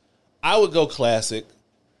plan, I would go classic.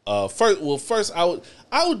 First I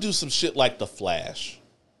would do some shit like The Flash,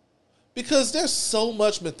 because there's so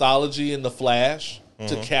much mythology in The Flash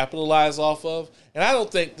to capitalize off of, and I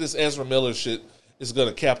don't think this Ezra Miller shit is going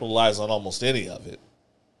to capitalize on almost any of it.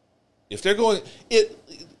 If they're going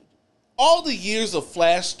all the years of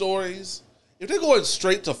Flash stories, if they're going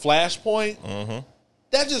straight to Flashpoint,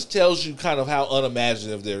 that just tells you kind of how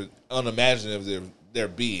unimaginative they're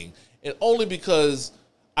being, and only because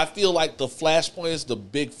I feel like the Flashpoint is the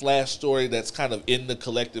big Flash story that's kind of in the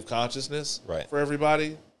collective consciousness for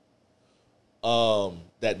everybody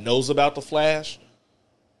that knows about the Flash.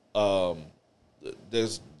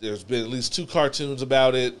 There's been at least 2 cartoons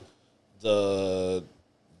about it. The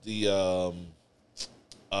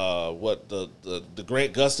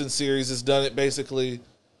Grant Gustin series has done it basically.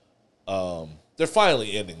 They're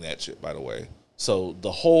finally ending that shit, by the way. So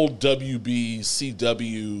the whole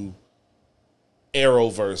WB-CW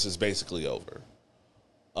Arrowverse is basically over.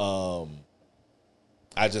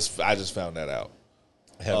 I just found that out.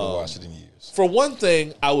 I haven't watched it in years. For one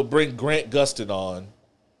thing, I would bring Grant Gustin on.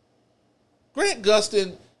 Grant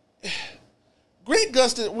Gustin,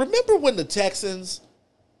 remember when the Texans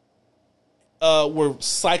were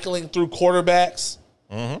cycling through quarterbacks?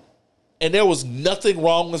 And there was nothing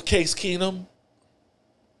wrong with Case Keenum?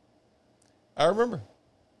 I remember.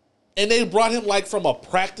 And they brought him like from a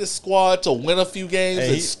practice squad to win a few games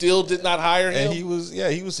and still did not hire him. And he was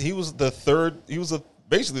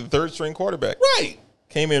basically the third string quarterback. Right.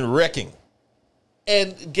 Came in wrecking.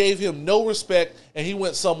 And gave him no respect, and he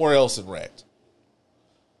went somewhere else and wrecked.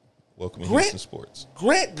 Welcome to Houston sports.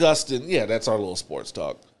 Grant Gustin, yeah, that's our little sports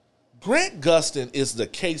talk. Grant Gustin is the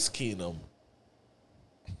Case Keenum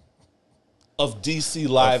of DC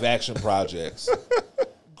live action projects.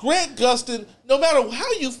 Grant Gustin, no matter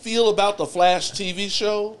how you feel about the Flash TV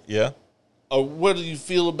show, or whether you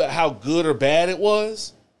feel about how good or bad it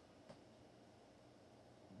was,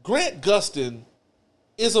 Grant Gustin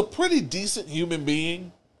is a pretty decent human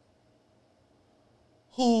being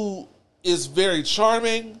who is very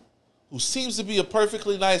charming, who seems to be a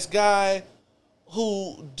perfectly nice guy,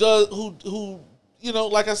 who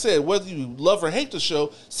like I said, whether you love or hate the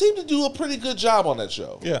show, seemed to do a pretty good job on that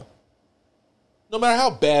show. Yeah. No matter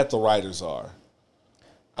how bad the writers are.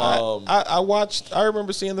 I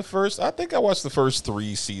remember seeing I think I watched the first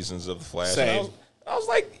 3 seasons of The Flash. Same. I was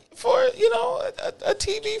like, for, a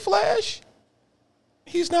TV Flash,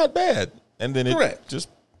 he's not bad. And then it just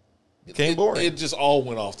became boring. It just all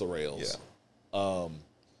went off the rails. Yeah.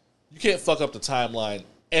 You can't fuck up the timeline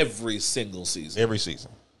every single season. Every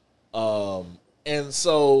season. And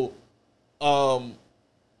so I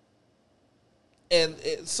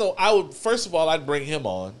would, first of all, I'd bring him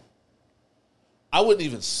on. I wouldn't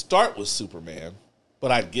even start with Superman,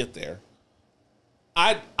 but I'd get there.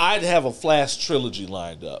 I'd have a Flash trilogy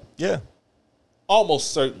lined up. Yeah.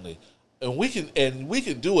 Almost certainly. And we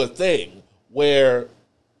can do a thing where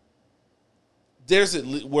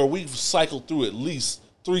where we've cycled through at least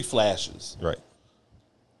 3 Flashes. Right.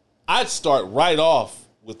 I'd start right off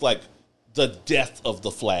with like the death of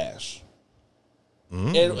the Flash.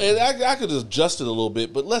 And I could adjust it a little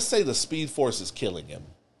bit, but let's say the Speed Force is killing him.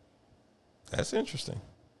 That's interesting.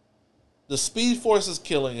 The Speed Force is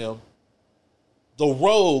killing him. The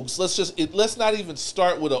Rogues, let's not even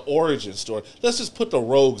start with an origin story. Let's just put the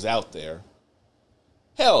Rogues out there.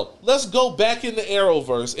 Hell, let's go back in the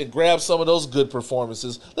Arrowverse and grab some of those good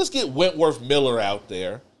performances. Let's get Wentworth Miller out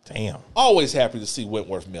there. Damn. Always happy to see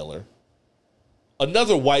Wentworth Miller.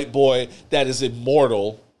 Another white boy that is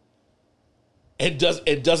immortal and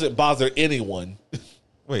doesn't bother anyone.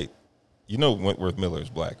 Wait, Wentworth Miller is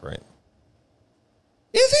black, right?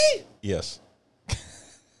 Is he? Yes.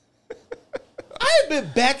 I have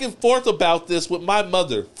been back and forth about this with my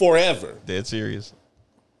mother forever. Dead serious.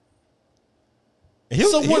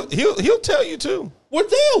 He'll tell you too. Were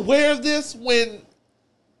they aware of this when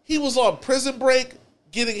he was on prison break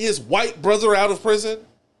getting his white brother out of prison?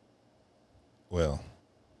 Well,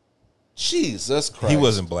 Jesus Christ. He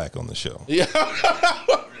wasn't black on the show. Yeah.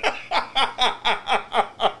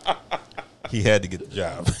 He had to get the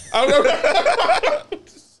job.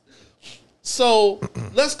 So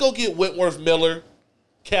let's go get Wentworth Miller,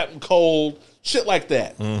 Captain Cold, shit like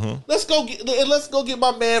that. Let's go get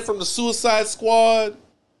my man from the Suicide Squad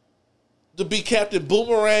to be Captain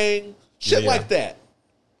Boomerang, shit like that.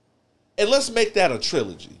 And let's make that a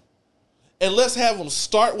trilogy. And let's have them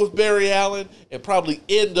start with Barry Allen and probably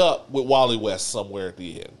end up with Wally West somewhere at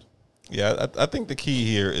the end. Yeah, I think the key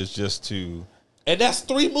here is just to... And that's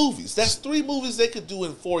 3 movies. That's 3 movies they could do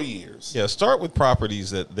in 4 years. Yeah, start with properties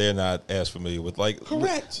that they're not as familiar with. Like,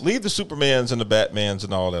 correct. Leave the Supermans and the Batmans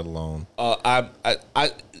and all that alone. I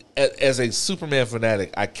as a Superman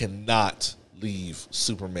fanatic, I cannot leave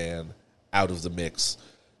Superman out of the mix.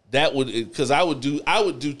 That would, because I would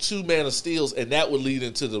do 2 Man of Steels, and that would lead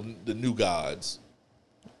into the New Gods.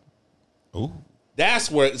 Ooh, that's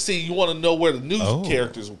where. See, you want to know where the new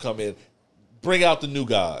characters will come in. Bring out the New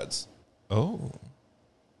Gods. Oh,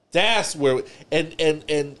 that's where,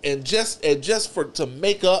 and just for to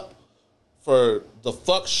make up for the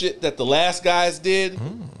fuck shit that the last guys did,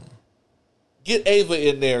 get Ava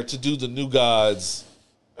in there to do the New Gods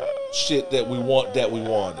shit that we wanted. I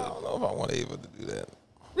don't know if I want Ava to do that.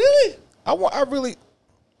 Really? I really.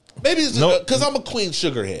 Maybe it's because I'm a Queen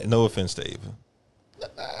Sugarhead. No offense to Ava.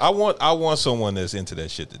 I want someone that's into that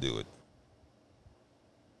shit to do it.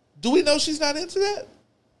 Do we know she's not into that?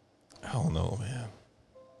 I don't know, man.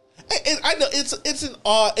 And I know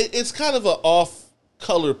it's kind of an off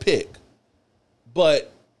color pick,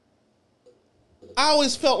 but I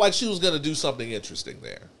always felt like she was going to do something interesting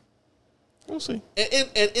there. We'll see,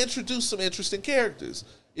 and introduce some interesting characters.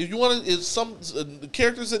 If you want to, some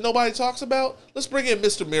characters that nobody talks about, let's bring in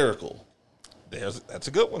Mr. Miracle. That's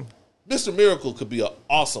a good one. Mr. Miracle could be an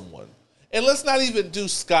awesome one, and let's not even do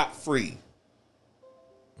Scott Free.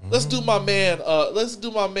 Let's do my man.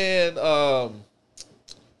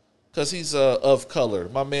 Because he's of color.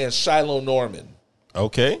 My man Shiloh Norman.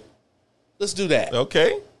 Okay. Let's do that.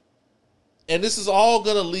 Okay. And this is all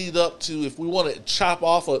going to lead up to, if we want to top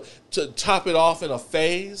it off in a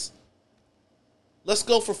phase. Let's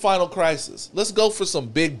go for Final Crisis. Let's go for some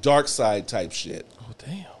big dark side type shit. Oh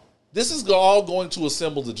damn. This is all going to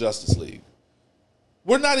assemble the Justice League.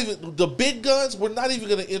 We're not even, the big guns, we're not even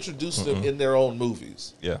going to introduce them in their own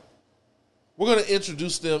movies. Yeah. We're going to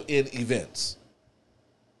introduce them in events.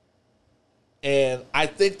 And I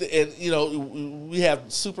think that, and you know, we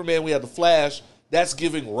have Superman, we have the Flash, that's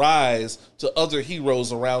giving rise to other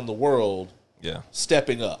heroes around the world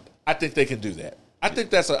stepping up. I think they can do that. I think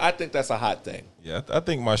that's a hot thing. Yeah, I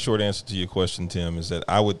think my short answer to your question, Tim, is that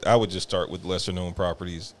I would just start with lesser known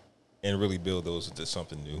properties and really build those into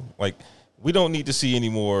something new. Like, we don't need to see any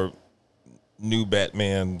more new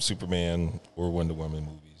Batman, Superman, or Wonder Woman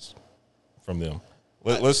movies from them.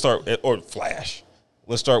 Let's start, or Flash.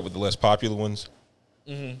 Let's start with the less popular ones.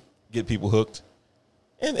 Get people hooked,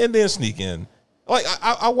 and then sneak in. Like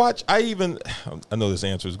I know this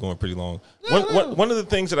answer is going pretty long. One of the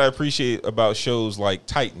things that I appreciate about shows like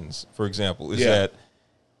Titans, for example, is that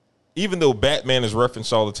even though Batman is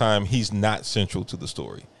referenced all the time, he's not central to the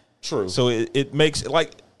story. True. So it makes it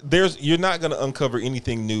like you're not going to uncover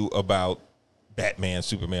anything new about Batman,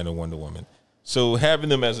 Superman, or Wonder Woman. So having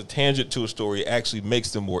them as a tangent to a story actually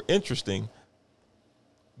makes them more interesting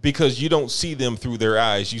because you don't see them through their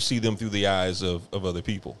eyes. You see them through the eyes of other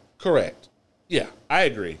people. Correct. Yeah, I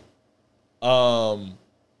agree. And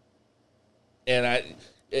I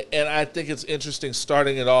think it's interesting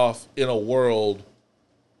starting it off in a world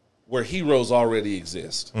where heroes already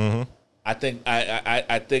exist. I think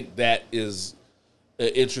that is an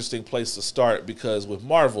interesting place to start because with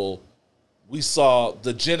Marvel, we saw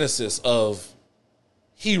the genesis of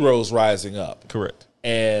heroes rising up. Correct.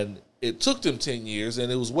 And it took them 10 years, and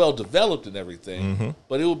it was well developed and everything,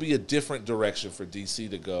 but it would be a different direction for DC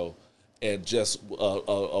to go, and just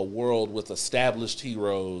a world with established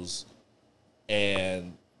heroes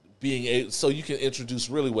and being able, so you can introduce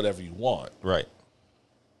really whatever you want. Right.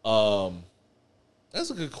 That's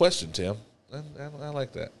a good question, Tim. I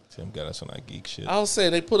like that. Tim got us on our geek shit. I'll say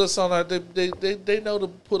they put us on our they know to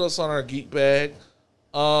put us on our geek bag.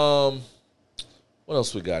 What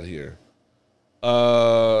else we got here?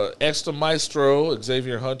 Extra Maestro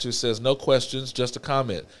Xavier Hunter says no questions, just a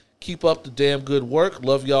comment. Keep up the damn good work.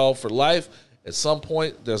 Love y'all for life. At some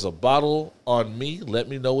point, there's a bottle on me. Let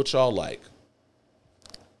me know what y'all like.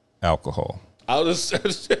 Alcohol. I'll just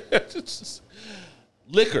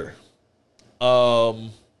liquor.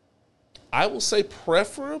 I will say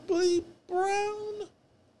preferably brown.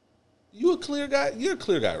 You a clear guy? You're a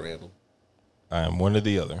clear guy, Randle. I am one or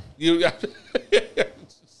the other. You got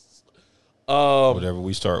whatever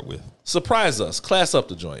we start with. Surprise us. Class up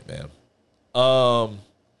the joint, man.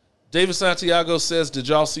 David Santiago says, did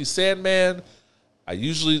y'all see Sandman? I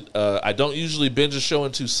don't usually binge a show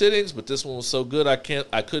in 2 sittings, but this one was so good I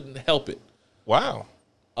couldn't help it. Wow.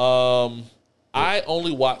 I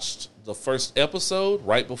only watched the first episode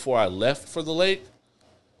right before I left for the lake.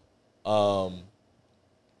 I'm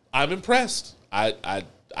impressed. I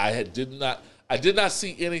did not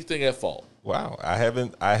see anything at fault. Wow. I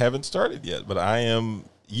haven't started yet, but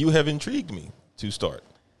you have intrigued me to start.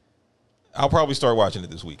 I'll probably start watching it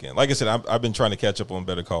this weekend. Like I said, I've been trying to catch up on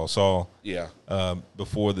Better Call Saul. Yeah.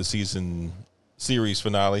 Before the series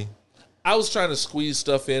finale. I was trying to squeeze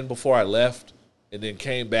stuff in before I left, and then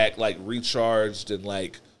came back like recharged and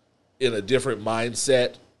like in a different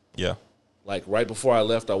mindset. Yeah. Like right before I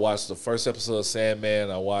left, I watched the first episode of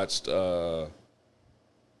Sandman. I watched what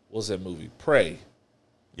was that movie? Prey.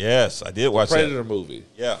 Yes, I did watch the Predator movie.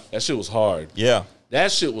 Yeah. That shit was hard. Yeah.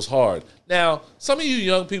 That shit was hard. Now, some of you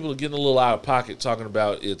young people are getting a little out of pocket talking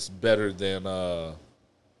about it's better than the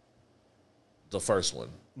first one.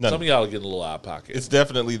 Some of y'all are getting a little out of pocket. It's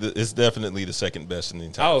definitely the second best in the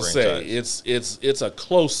entire I'll franchise. say it's a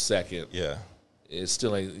close second. Yeah.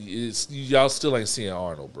 Y'all still ain't seeing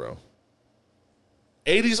Arnold, bro.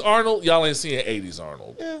 80s Arnold, y'all ain't seeing 80s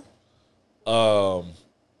Arnold. Yeah.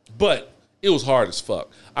 But it was hard as fuck.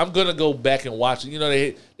 I'm gonna go back and watch it. You know,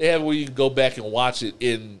 they have where you can go back and watch it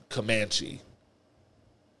in Comanche.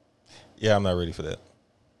 Yeah, I'm not ready for that.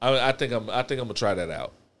 I think I'm gonna try that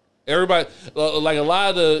out. Everybody, like a lot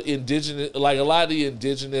of the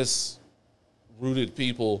indigenous rooted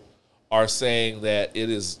people are saying that it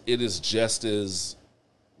is just as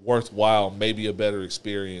worthwhile, maybe a better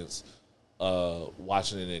experience,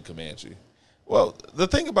 watching it in Comanche. Well, the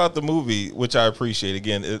thing about the movie, which I appreciate,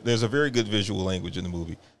 again, there's a very good visual language in the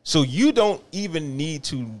movie. So you don't even need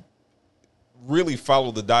to really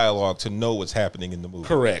follow the dialogue to know what's happening in the movie.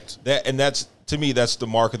 Correct. That's to me, that's the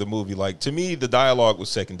mark of the movie. Like, to me, the dialogue was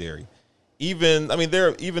secondary. I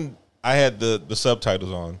had the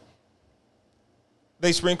subtitles on.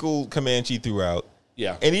 They sprinkled Comanche throughout.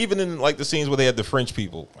 Yeah. And even in like the scenes where they had the French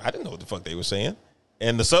people, I didn't know what the fuck they were saying.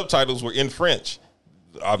 And the subtitles were in French.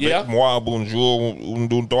 Avec moi, bonjour,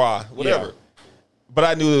 whatever. Yeah. But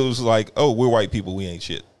I knew it was like, oh, we're white people, we ain't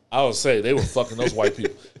shit. I would say they were fucking those white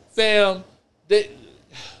people. Fam,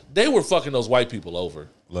 they were fucking those white people over.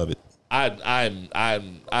 Love it. I'm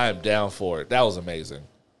down for it. That was amazing.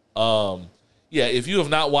 Yeah, if you have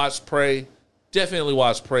not watched Prey, definitely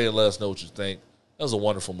watch Prey and let us know what you think. That was a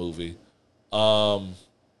wonderful movie.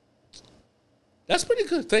 That's pretty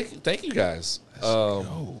good. Thank you guys.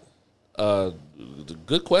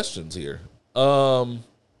 Good questions here. Y'all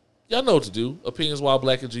know what to do.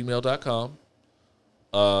 opinionswhileblack@gmail.com.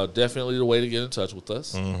 Definitely the way to get in touch with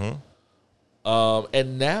us. Mm-hmm.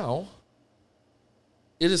 And now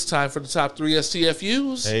it is time for the top 3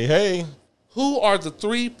 STFUs. Hey. Who are the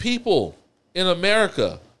 3 people in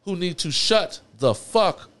America who need to shut the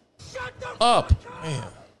fuck up? Man.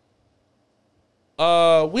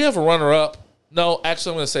 We have a runner-up. No,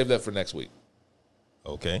 actually, I'm going to save that for next week.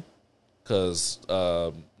 Okay. Because,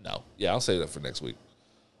 no. Yeah, I'll save that for next week.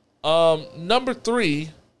 Number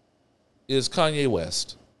 3 is Kanye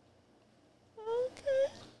West.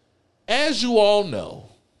 Okay. As you all know,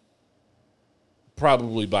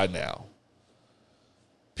 probably by now,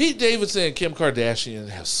 Pete Davidson and Kim Kardashian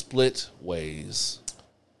have split ways.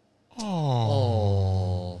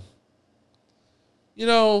 Oh. You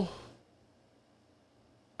know,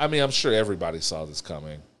 I mean, I'm sure everybody saw this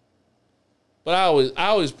coming. But I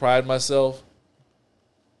always pride myself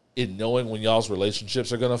in knowing when y'all's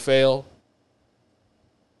relationships are going to fail.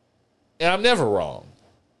 And I'm never wrong.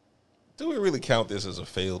 Do we really count this as a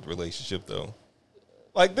failed relationship, though?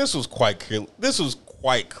 Like, this was quite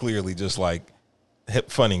clearly just like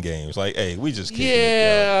fun and games. Like, hey, we just can't.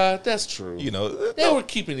 Yeah, that's true. You know, they were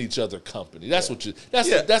keeping each other company. That's what you.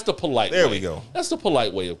 That's the polite. There way. we go. That's the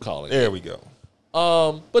polite way of calling it. There we go.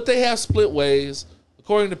 But they have split ways.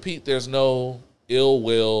 According to Pete, there's no ill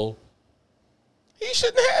will. He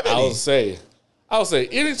shouldn't have any. I would say,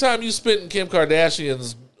 anytime you spit in Kim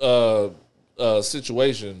Kardashian's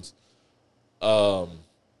situations,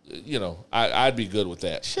 you know, I'd be good with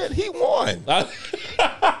that. Shit, he won.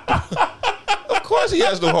 Of course he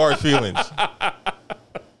has no hard feelings. What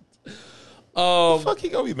the fuck he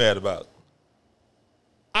gonna be mad about?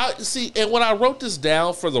 I see, and when I wrote this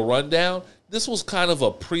down for the rundown, this was kind of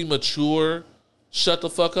a premature shut the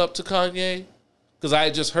fuck up to Kanye, because I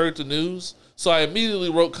had just heard the news. So I immediately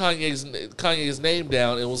wrote Kanye's name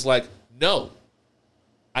down and was like, no,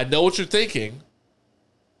 I know what you're thinking.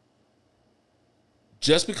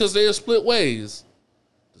 Just because they are split ways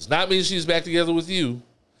does not mean she's back together with you,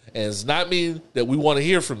 and does not mean that we want to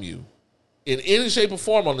hear from you in any shape or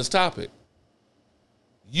form on this topic.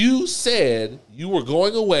 You said you were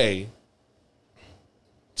going away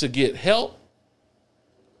to get help,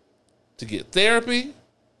 to get therapy,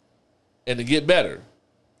 and to get better.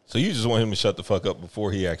 So you just want him to shut the fuck up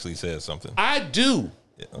before he actually says something? I do.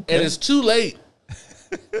 Yeah, okay. And it's too late.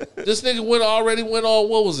 This nigga already went on,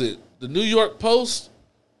 what was it? The New York Post?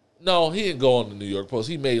 No, he didn't go on the New York Post.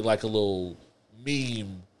 He made like a little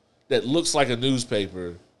meme that looks like a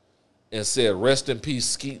newspaper and said, "Rest in peace,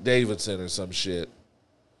 Skeet Davidson," or some shit.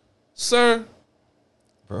 Sir,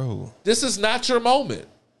 bro, this is not your moment.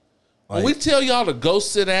 When like, we tell y'all to go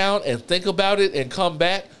sit down and think about it and come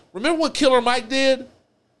back, remember what Killer Mike did?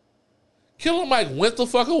 Killer Mike went the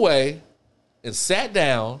fuck away and sat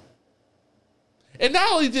down. And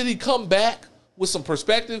not only did he come back with some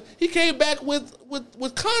perspective, he came back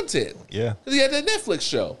with content. yeah, Because he had that Netflix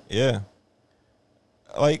show. yeah.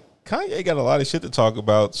 Like, Kanye got a lot of shit to talk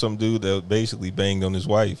about. Some dude that basically banged on his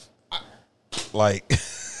wife. Like,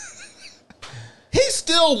 He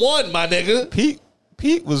still won, my nigga.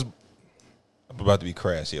 Pete was. I'm about to be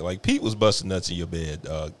crass here. Like, Pete was busting nuts in your bed,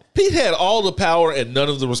 dog. Pete had all the power and none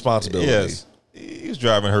of the responsibility. Yes, he was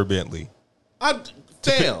driving her Bentley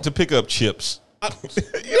to pick up chips.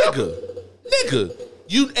 Nigga,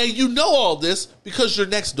 you know all this because you're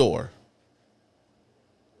next door.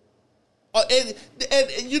 And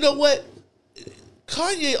you know what?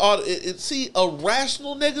 Kanye ought to see a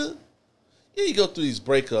rational nigga. You go through these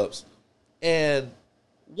breakups, and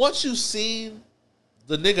once you've seen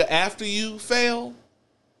the nigga after you fail,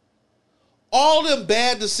 all them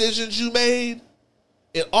bad decisions you made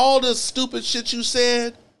and all the stupid shit you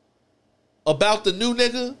said about the new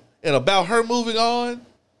nigga and about her moving on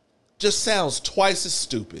just sounds twice as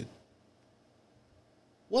stupid.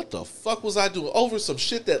 What the fuck was I doing over some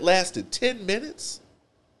shit that lasted 10 minutes?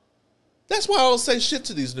 That's why I don't say shit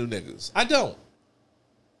to these new niggas. I don't.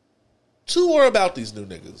 To or about these new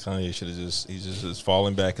niggas. Kanye should have he's just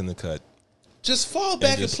falling back in the cut. Just fall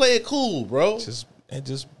back and play it cool, bro. Just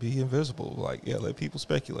be invisible. Like, yeah, let people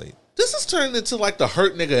speculate. This is turned into like the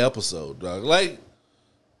hurt nigga episode, dog. Like,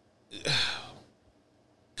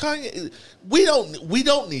 Kanye, we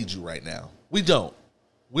don't need you right now. We don't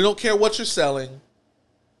care what you're selling.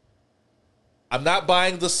 I'm not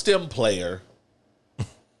buying the stem player.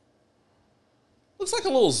 Looks like a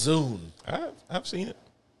little Zune. I've seen it.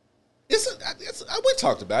 We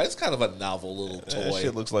talked about it. It's kind of a novel little toy. That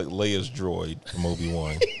shit looks like Leia's droid from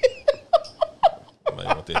Obi-Wan. Might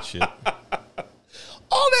want that shit.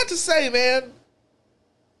 All that to say, man,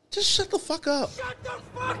 just shut the fuck up. Shut the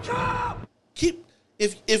fuck up!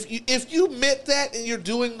 If you meant that and you're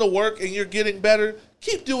doing the work and you're getting better,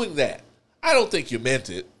 keep doing that. I don't think you meant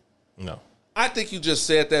it. No. I think you just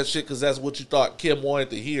said that shit because that's what you thought Kim wanted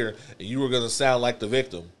to hear and you were going to sound like the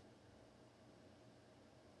victim.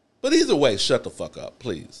 But either way, shut the fuck up,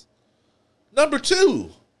 please. Number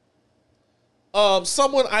 2,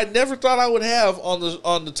 someone I never thought I would have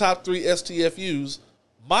on the top 3 STFUs,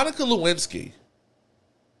 Monica Lewinsky.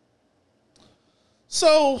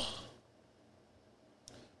 So,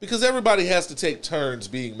 because everybody has to take turns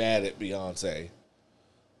being mad at Beyonce,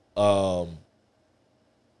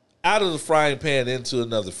 out of the frying pan into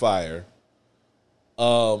another fire.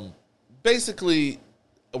 Basically,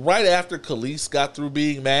 right after Khalees got through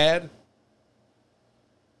being mad,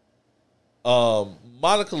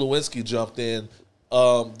 Monica Lewinsky jumped in.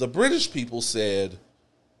 The British people said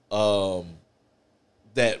that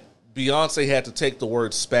Beyonce had to take the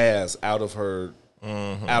word spaz out of her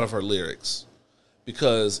lyrics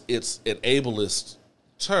because it's an ableist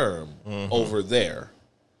term over there.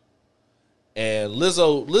 And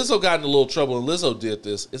Lizzo got in a little trouble, and Lizzo did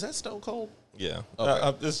this. Is that Stone Cold? Yeah.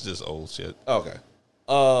 Okay. This is just old shit. Okay.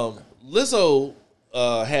 Lizzo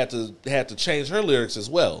had to change her lyrics as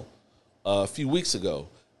well a few weeks ago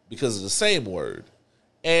because of the same word.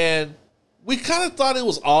 And we kind of thought it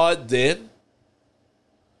was odd then,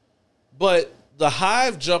 but the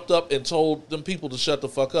Hive jumped up and told them people to shut the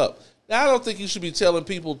fuck up. Now, I don't think you should be telling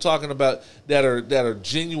people talking about that are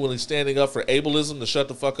genuinely standing up for ableism to shut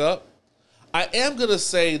the fuck up. I am going to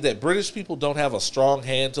say that British people don't have a strong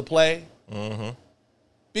hand to play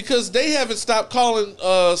because they haven't stopped calling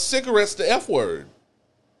cigarettes the F word.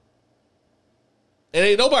 And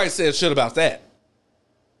ain't nobody said shit about that.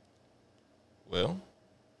 Well,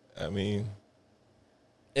 I mean...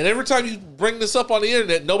 And every time you bring this up on the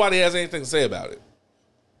internet, nobody has anything to say about it.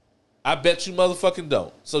 I bet you motherfucking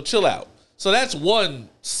don't. So chill out. So that's one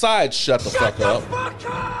side shut the fuck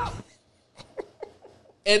up.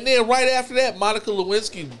 And then right after that, Monica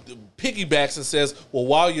Lewinsky piggybacks and says, well,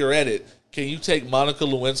 while you're at it, can you take Monica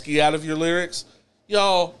Lewinsky out of your lyrics?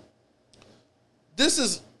 Y'all, this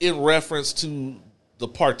is in reference to the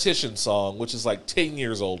Partition song, which is like 10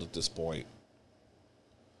 years old at this point.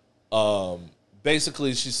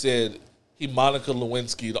 Basically, she said he Monica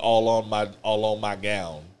Lewinsky'd all on my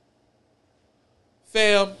gown.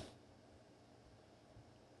 Fam,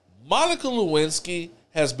 Monica Lewinsky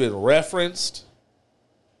has been referenced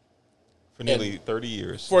for nearly 30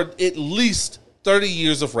 years. For at least 30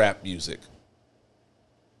 years of rap music.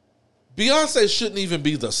 Beyonce shouldn't even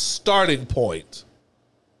be the starting point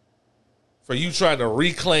for you trying to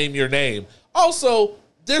reclaim your name. Also,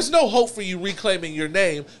 there's no hope for you reclaiming your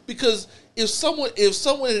name because if someone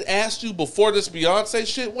had asked you before this Beyonce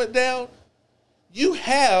shit went down, you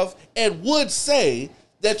have and would say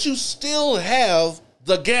that you still have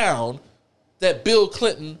the gown that Bill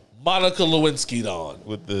Clinton Monica Lewinsky'd on.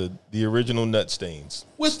 With the original nut stains.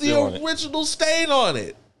 With the original stain on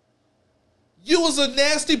it. You was a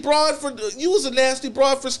nasty broad for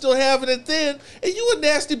still having it then, and you a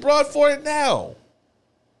nasty broad for it now.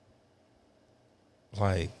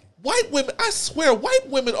 Like white women, I swear, white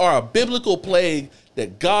women are a biblical plague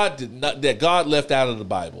that God left out of the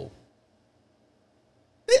Bible.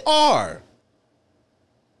 They are.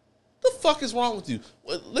 The fuck is wrong with you?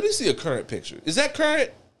 Let me see a current picture. Is that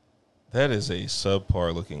current? That is a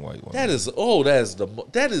subpar looking white woman. That is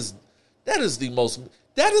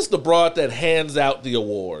the broad that hands out the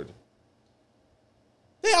award.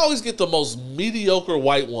 They always get the most mediocre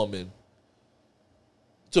white woman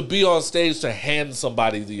to be on stage to hand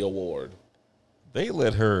somebody the award. They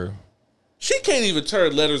let her. She can't even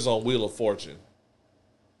turn letters on Wheel of Fortune.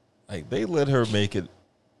 Like, they let her make it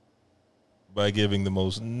by giving the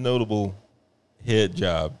most notable head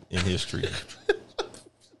job in history.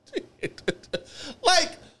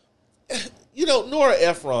 Like, you know, Nora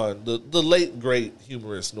Ephron, the late great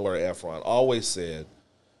humorist Nora Ephron, always said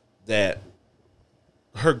that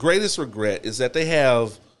her greatest regret is that they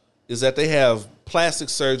have plastic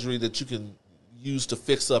surgery that you can use to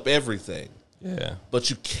fix up everything. Yeah. But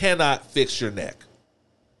you cannot fix your neck.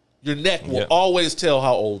 Your neck will always tell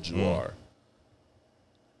how old you are.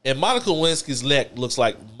 And Monica Lewinsky's neck looks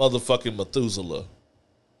like motherfucking Methuselah.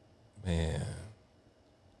 Man.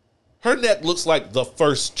 Her neck looks like the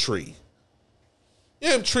first tree. You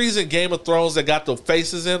know them trees in Game of Thrones that got the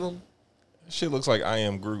faces in them? Shit looks like I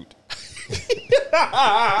Am Groot.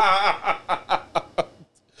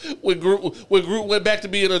 When Groot went back to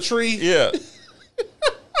being a tree? Yeah.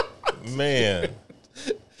 Man.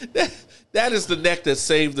 That is the neck that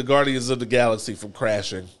saved the Guardians of the Galaxy from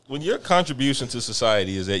crashing. When your contribution to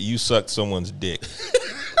society is that you sucked someone's dick.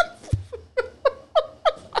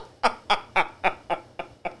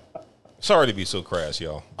 Sorry to be so crass,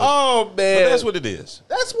 y'all. Oh, man. But that's what it is.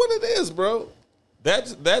 That's what it is, bro.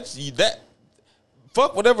 That's that.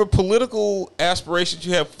 Fuck whatever political aspirations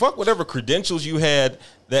you have. Fuck whatever credentials you had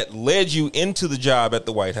that led you into the job at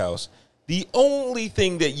the White House. The only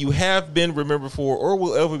thing that you have been remembered for or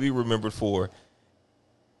will ever be remembered for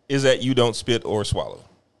is that you don't spit or swallow.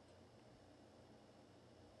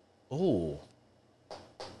 Oh,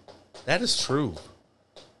 that is true.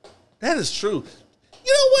 That is true.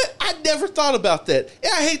 You know what? I never thought about that.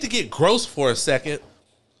 And I hate to get gross for a second,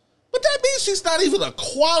 but that means she's not even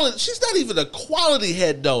a quality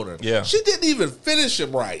head donor. Yeah. She didn't even finish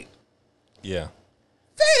him right. Yeah.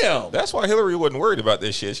 Damn. That's why Hillary wasn't worried about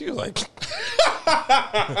this shit. She was like, all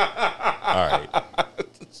right.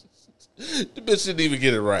 The bitch didn't even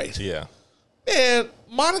get it right. Yeah. And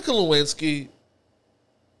Monica Lewinsky,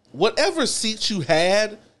 whatever seats you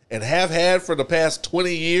had and have had for the past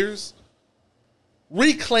 20 years,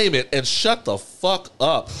 reclaim it and shut the fuck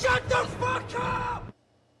up. Shut the fuck up!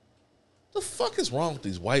 The fuck is wrong with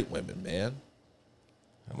these white women, man?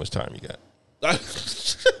 How much time you got?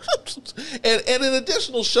 and an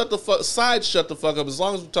additional shut the fuck up, as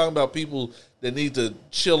long as we're talking about people that need to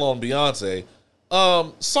chill on Beyonce.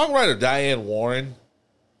 Songwriter Diane Warren.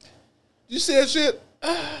 You see that shit?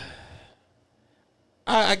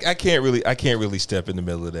 I can't really step in the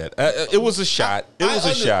middle of that. It was a shot. It was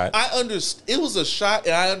a shot. It was a shot,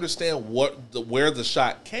 and I understand where the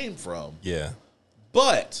shot came from. Yeah.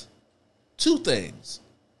 But two things.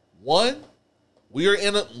 One, we are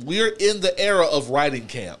in the era of writing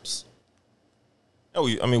camps. Oh,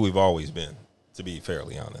 we've always been, to be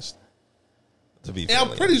fairly honest. And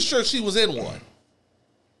I'm pretty sure she was in one.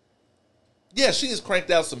 Yeah, she has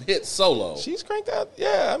cranked out some hits solo. She's cranked out.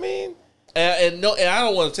 Yeah, I mean. And I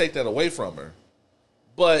don't want to take that away from her.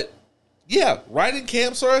 But, yeah, writing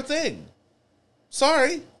camps are a thing.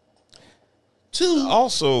 Sorry. Two.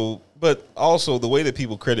 Also, the way that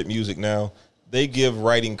people credit music now, they give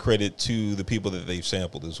writing credit to the people that they've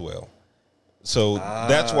sampled as well. So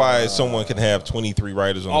that's why someone can have 23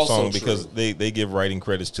 writers on a Also song because true. they give writing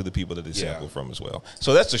credits to the people that they Yeah. sample from as well.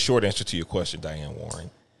 So that's the short answer to your question, Diane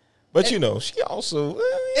Warren. But she also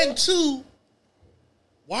And two,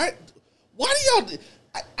 why do y'all?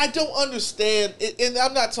 I don't understand. And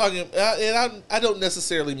I'm not talking. And I don't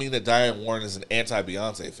necessarily mean that Diane Warren is an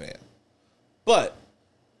anti-Beyonce fan, but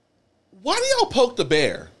why do y'all poke the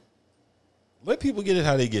bear? let people get it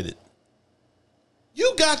how they get it.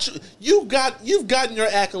 You've gotten your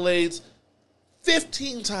accolades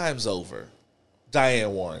 15 times over.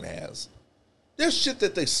 Diane Warren has. There's shit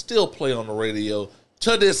that they still play on the radio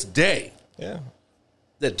to this day Yeah.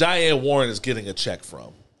 that Diane Warren is getting a check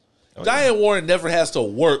from. Oh, Diane Warren never has to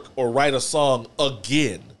work or write a song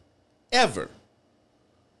again. Ever.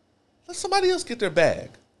 Let somebody else get their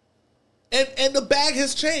bag. And the bag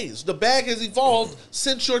has changed. The bag has evolved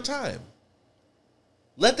since your time.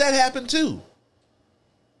 Let that happen too.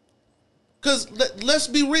 Because let's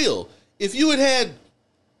be real. If you had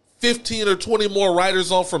 15 or 20 more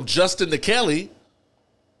writers on from Justin to Kelly,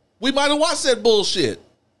 we might have watched that bullshit.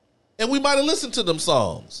 And we might have listened to them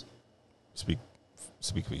songs.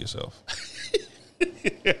 Speak for yourself.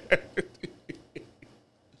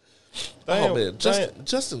 Oh man,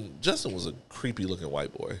 Justin was a creepy looking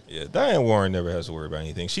white boy. Yeah, Diane Warren never has to worry about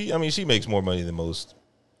anything. She makes more money than most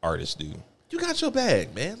artists do. You got your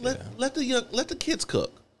bag, man. Let the kids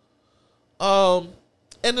cook. And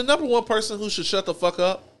the number one person who should shut the fuck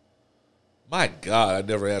up. My God, I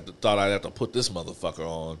never thought I'd have to put this motherfucker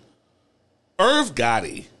on. Irv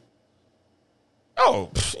Gotti. Oh,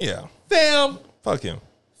 yeah. Fam. Fuck him.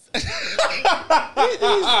 He's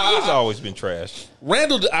always been trash.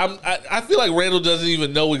 Randle, I feel like Randle doesn't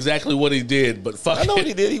even know exactly what he did, but fuck I know it. what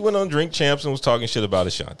he did. He went on Drink Champs and was talking shit about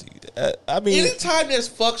Ashanti. I mean, Anytime there's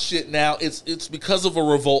fuck shit now, it's because of a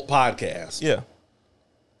Revolt podcast. yeah.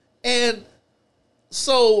 And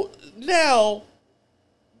so now,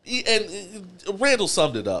 and Randall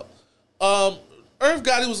summed it up. Irv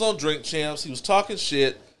Gotti was on Drink Champs. He was talking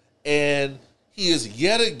shit, and he is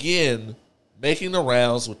yet again making the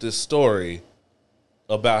rounds with this story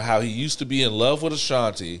about how he used to be in love with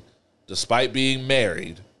Ashanti despite being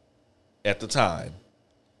married at the time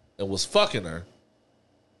and was fucking her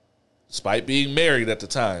despite being married at the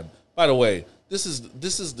time. By the way, this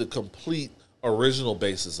is the complete original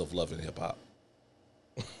basis of Love and Hip Hop.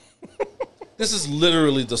 This is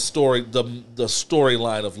literally the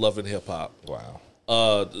storyline of Love and Hip Hop. Wow.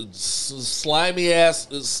 Slimy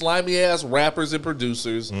ass rappers and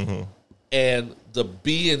producers, and the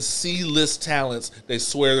B and C list talents they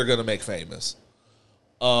swear they're gonna make famous.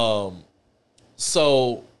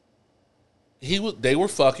 So they were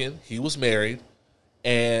fucking. He was married,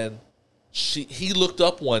 and he looked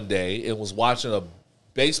up one day and was watching a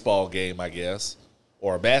baseball game, I guess,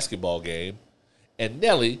 or a basketball game, and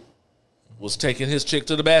Nelly was taking his chick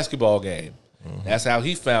to the basketball game. That's how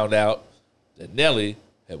he found out that Nelly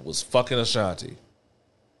was fucking Ashanti.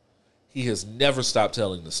 He has never stopped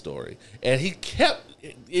telling the story, and he kept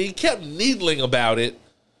needling about it,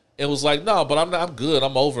 and was like, "No, but I'm good.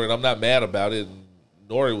 I'm over it. I'm not mad about it." And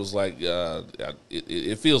Nori was like,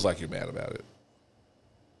 "It feels like you're mad about it."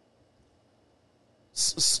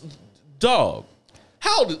 Dog,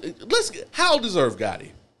 how old is Irv Gotti?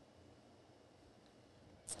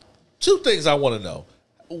 Two things I want to know: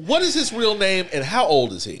 what is his real name, and how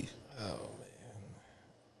old is he?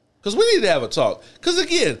 Because we need to have a talk. Because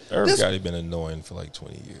again, Irv Gotti been annoying for like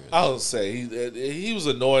 20 years. I would say he was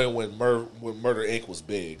annoying when Murder Inc. was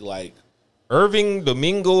big. Like Irving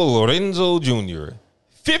Domingo Lorenzo Jr.,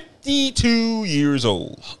 52 years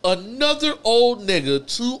old. another old nigga,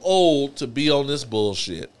 too old to be on this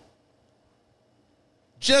bullshit.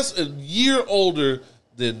 Just a year older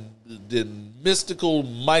than mystical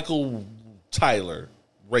Michael Tyler,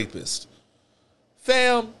 rapist.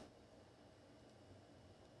 Fam,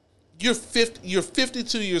 you're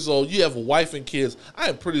 52 years old. You have a wife and kids. I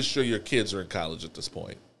am pretty sure your kids are in college at this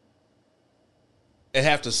point, and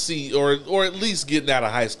have to see, or at least getting out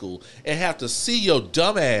of high school, and have to see your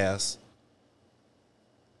dumb ass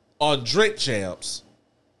on Drink Champs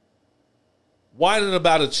whining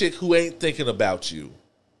about a chick who ain't thinking about you,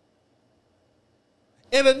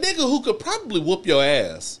 and a nigga who could probably whoop your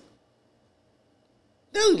ass.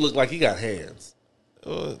 Nelly look like he got hands.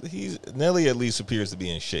 Nelly at least appears to be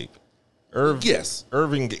in shape. Yes.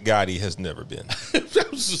 Irving Gotti has never been. I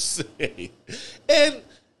was just saying. And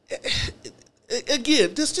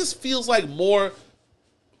again, this just feels like more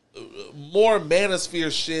manosphere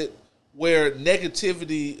shit where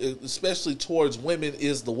negativity, especially towards women,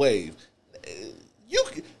 is the wave.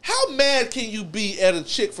 How How mad can you be at a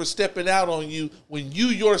chick for stepping out on you when you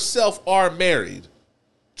yourself are married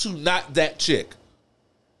to not that chick?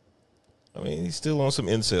 I mean, he's still on some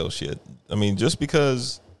incel shit. I mean, just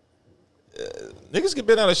because niggas get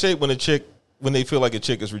bent out of shape when they feel like a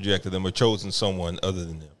chick has rejected them or chosen someone other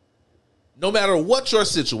than them. No matter what your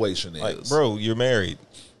situation is. Like, bro, you're married.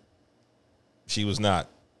 She was not.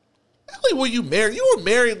 Not only were you married, you were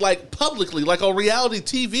married like publicly, like on reality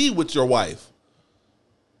TV with your wife.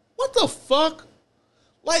 What the fuck?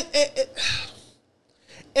 Like,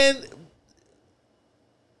 and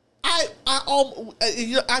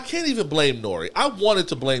I can't even blame Nori. I wanted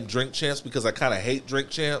to blame Drink Champs because I kind of hate Drink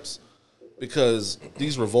Champs because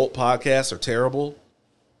these Revolt podcasts are terrible.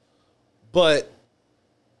 But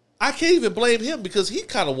I can't even blame him because he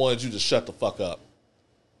kind of wanted you to shut the fuck up.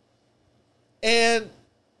 And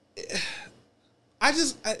it's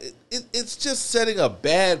just setting a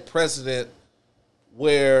bad precedent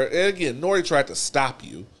where, and again, Nori tried to stop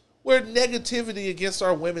you, where negativity against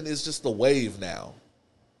our women is just the wave now.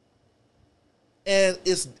 And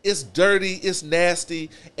it's dirty, it's nasty,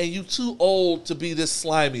 and you too old to be this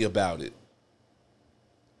slimy about it.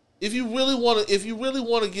 If you really want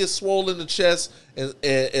to get swollen in the chest and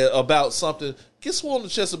about something, get swollen in the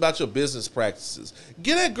chest about your business practices.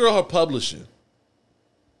 Get that girl her publishing.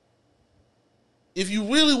 If you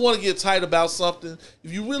really want to get tight about something,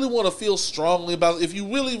 if you really want to feel strongly about it, if you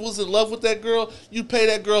really was in love with that girl, you pay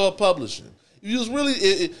that girl her publishing. If you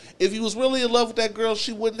was really in love with that girl,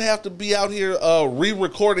 she wouldn't have to be out here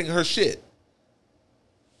re-recording her shit.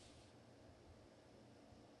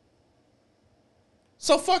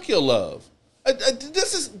 So fuck your love.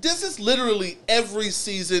 This is literally every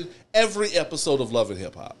season, every episode of Love and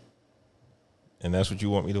Hip Hop. And that's what you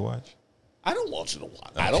want me to watch? I don't want you to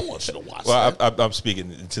watch. I don't want you to watch. Well, I'm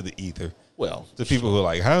speaking to the ether. Well, to people who are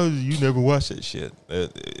like, "How you never watch that shit?"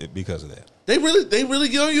 Because of that. They really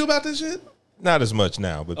get on you about this shit. Not as much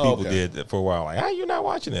now, but people did for a while. Like, how you not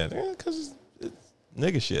watching that? Because it's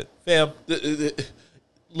nigga shit. Fam,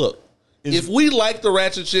 look. If we like the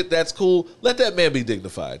ratchet shit, that's cool. Let that man be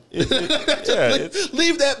dignified. Leave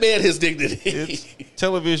that man his dignity. It's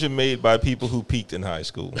television made by people who peaked in high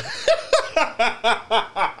school.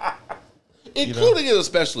 Including and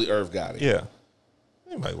especially Irv Gotti. Yeah.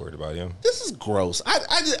 Anybody worried about him? This is gross.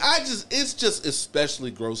 It's just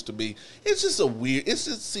especially gross to me. It's just it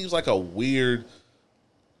just seems like a weird,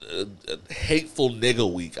 hateful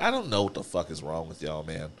nigga week. I don't know what the fuck is wrong with y'all,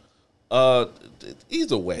 man.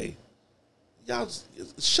 Either way, y'all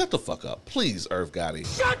shut the fuck up. Please, Irv Gotti.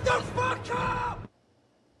 Shut the fuck up!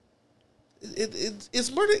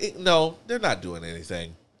 It's Murder Inc. No, they're not doing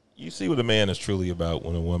anything. You see what a man is truly about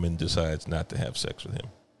when a woman decides not to have sex with him.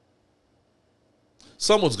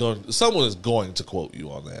 Someone is going to quote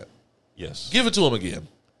you on that. Yes. Give it to him again.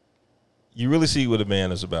 You really see what a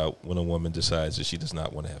man is about when a woman decides that she does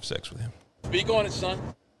not want to have sex with him. Speak on it, son.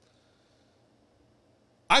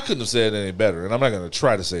 I couldn't have said it any better, and I'm not going to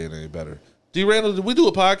try to say it any better. D. Randle, did we do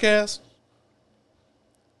a podcast?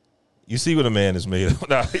 You see what a man is made of.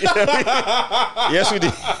 No, yes, we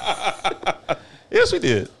did. Yes, we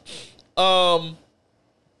did.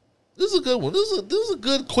 This is a good one. This is a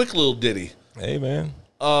good, quick little ditty. Hey, man.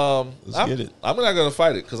 Let's get it. I'm not going to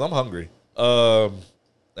fight it because I'm hungry. I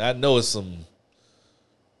know it's some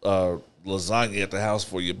lasagna at the house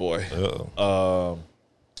for you, boy. Uh-oh.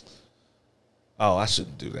 Oh, I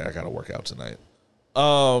shouldn't do that. I got to work out tonight.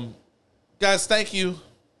 Guys, thank you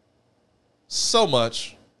so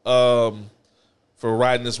much for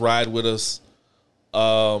riding this ride with us.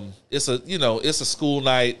 It's a school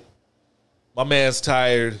night. My man's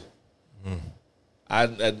tired.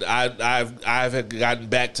 I've had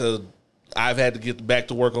to get back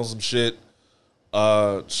to work on some shit.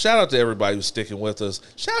 Shout out to everybody who's sticking with us.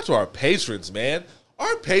 Shout out to our patrons, man.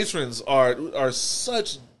 Our patrons are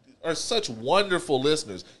such wonderful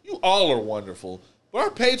listeners. You all are wonderful, but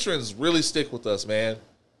our patrons really stick with us, man.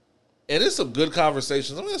 And it's some good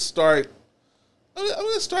conversations. I'm gonna start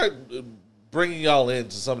bringing y'all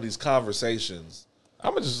into some of these conversations.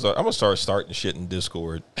 I'm gonna start starting shit in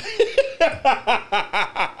Discord.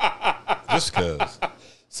 Just because.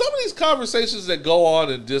 Some of these conversations that go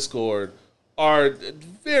on in Discord are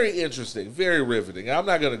very interesting, very riveting. I'm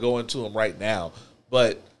not going to go into them right now,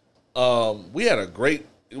 but we had a great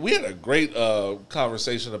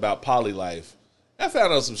conversation about poly life. I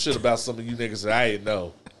found out some shit about some of you niggas that I didn't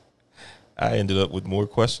know. I ended up with more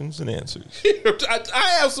questions than answers.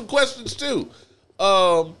 I have some questions too.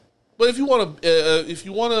 But if you want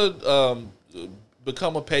to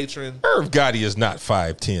become a patron, Irv Gotti is not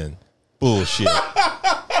 5'10". Bullshit.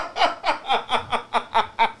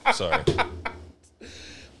 Sorry.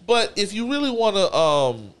 But if you really want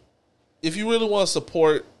to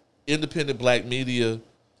support independent black media,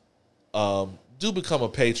 do become a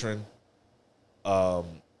patron. All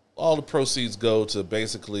the proceeds go to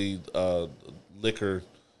basically liquor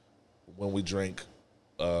when we drink,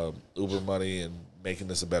 Uber money, and making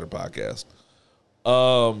this a better podcast.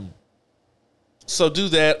 So do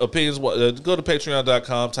that. Opinions. Go to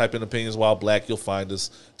patreon.com, type in Opinions While Black. You'll find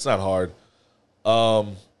us. It's not hard.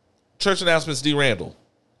 Church announcements, D. Randle.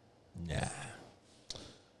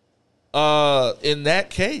 Nah. In that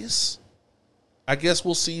case, I guess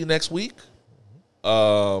we'll see you next week.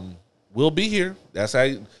 We'll be here. That's how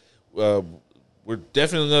we're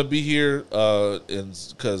definitely going to be here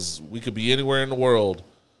because we could be anywhere in the world,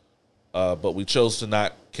 but we chose to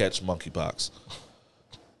not catch monkeypox.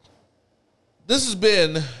 This has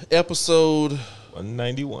been episode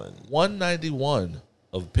 191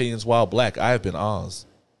 of Opinions While Black. I have been Oz.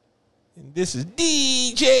 And this is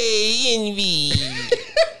DJ Envy.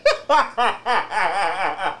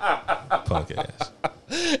 Punk ass.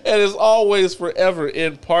 And as always, forever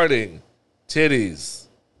imparting titties.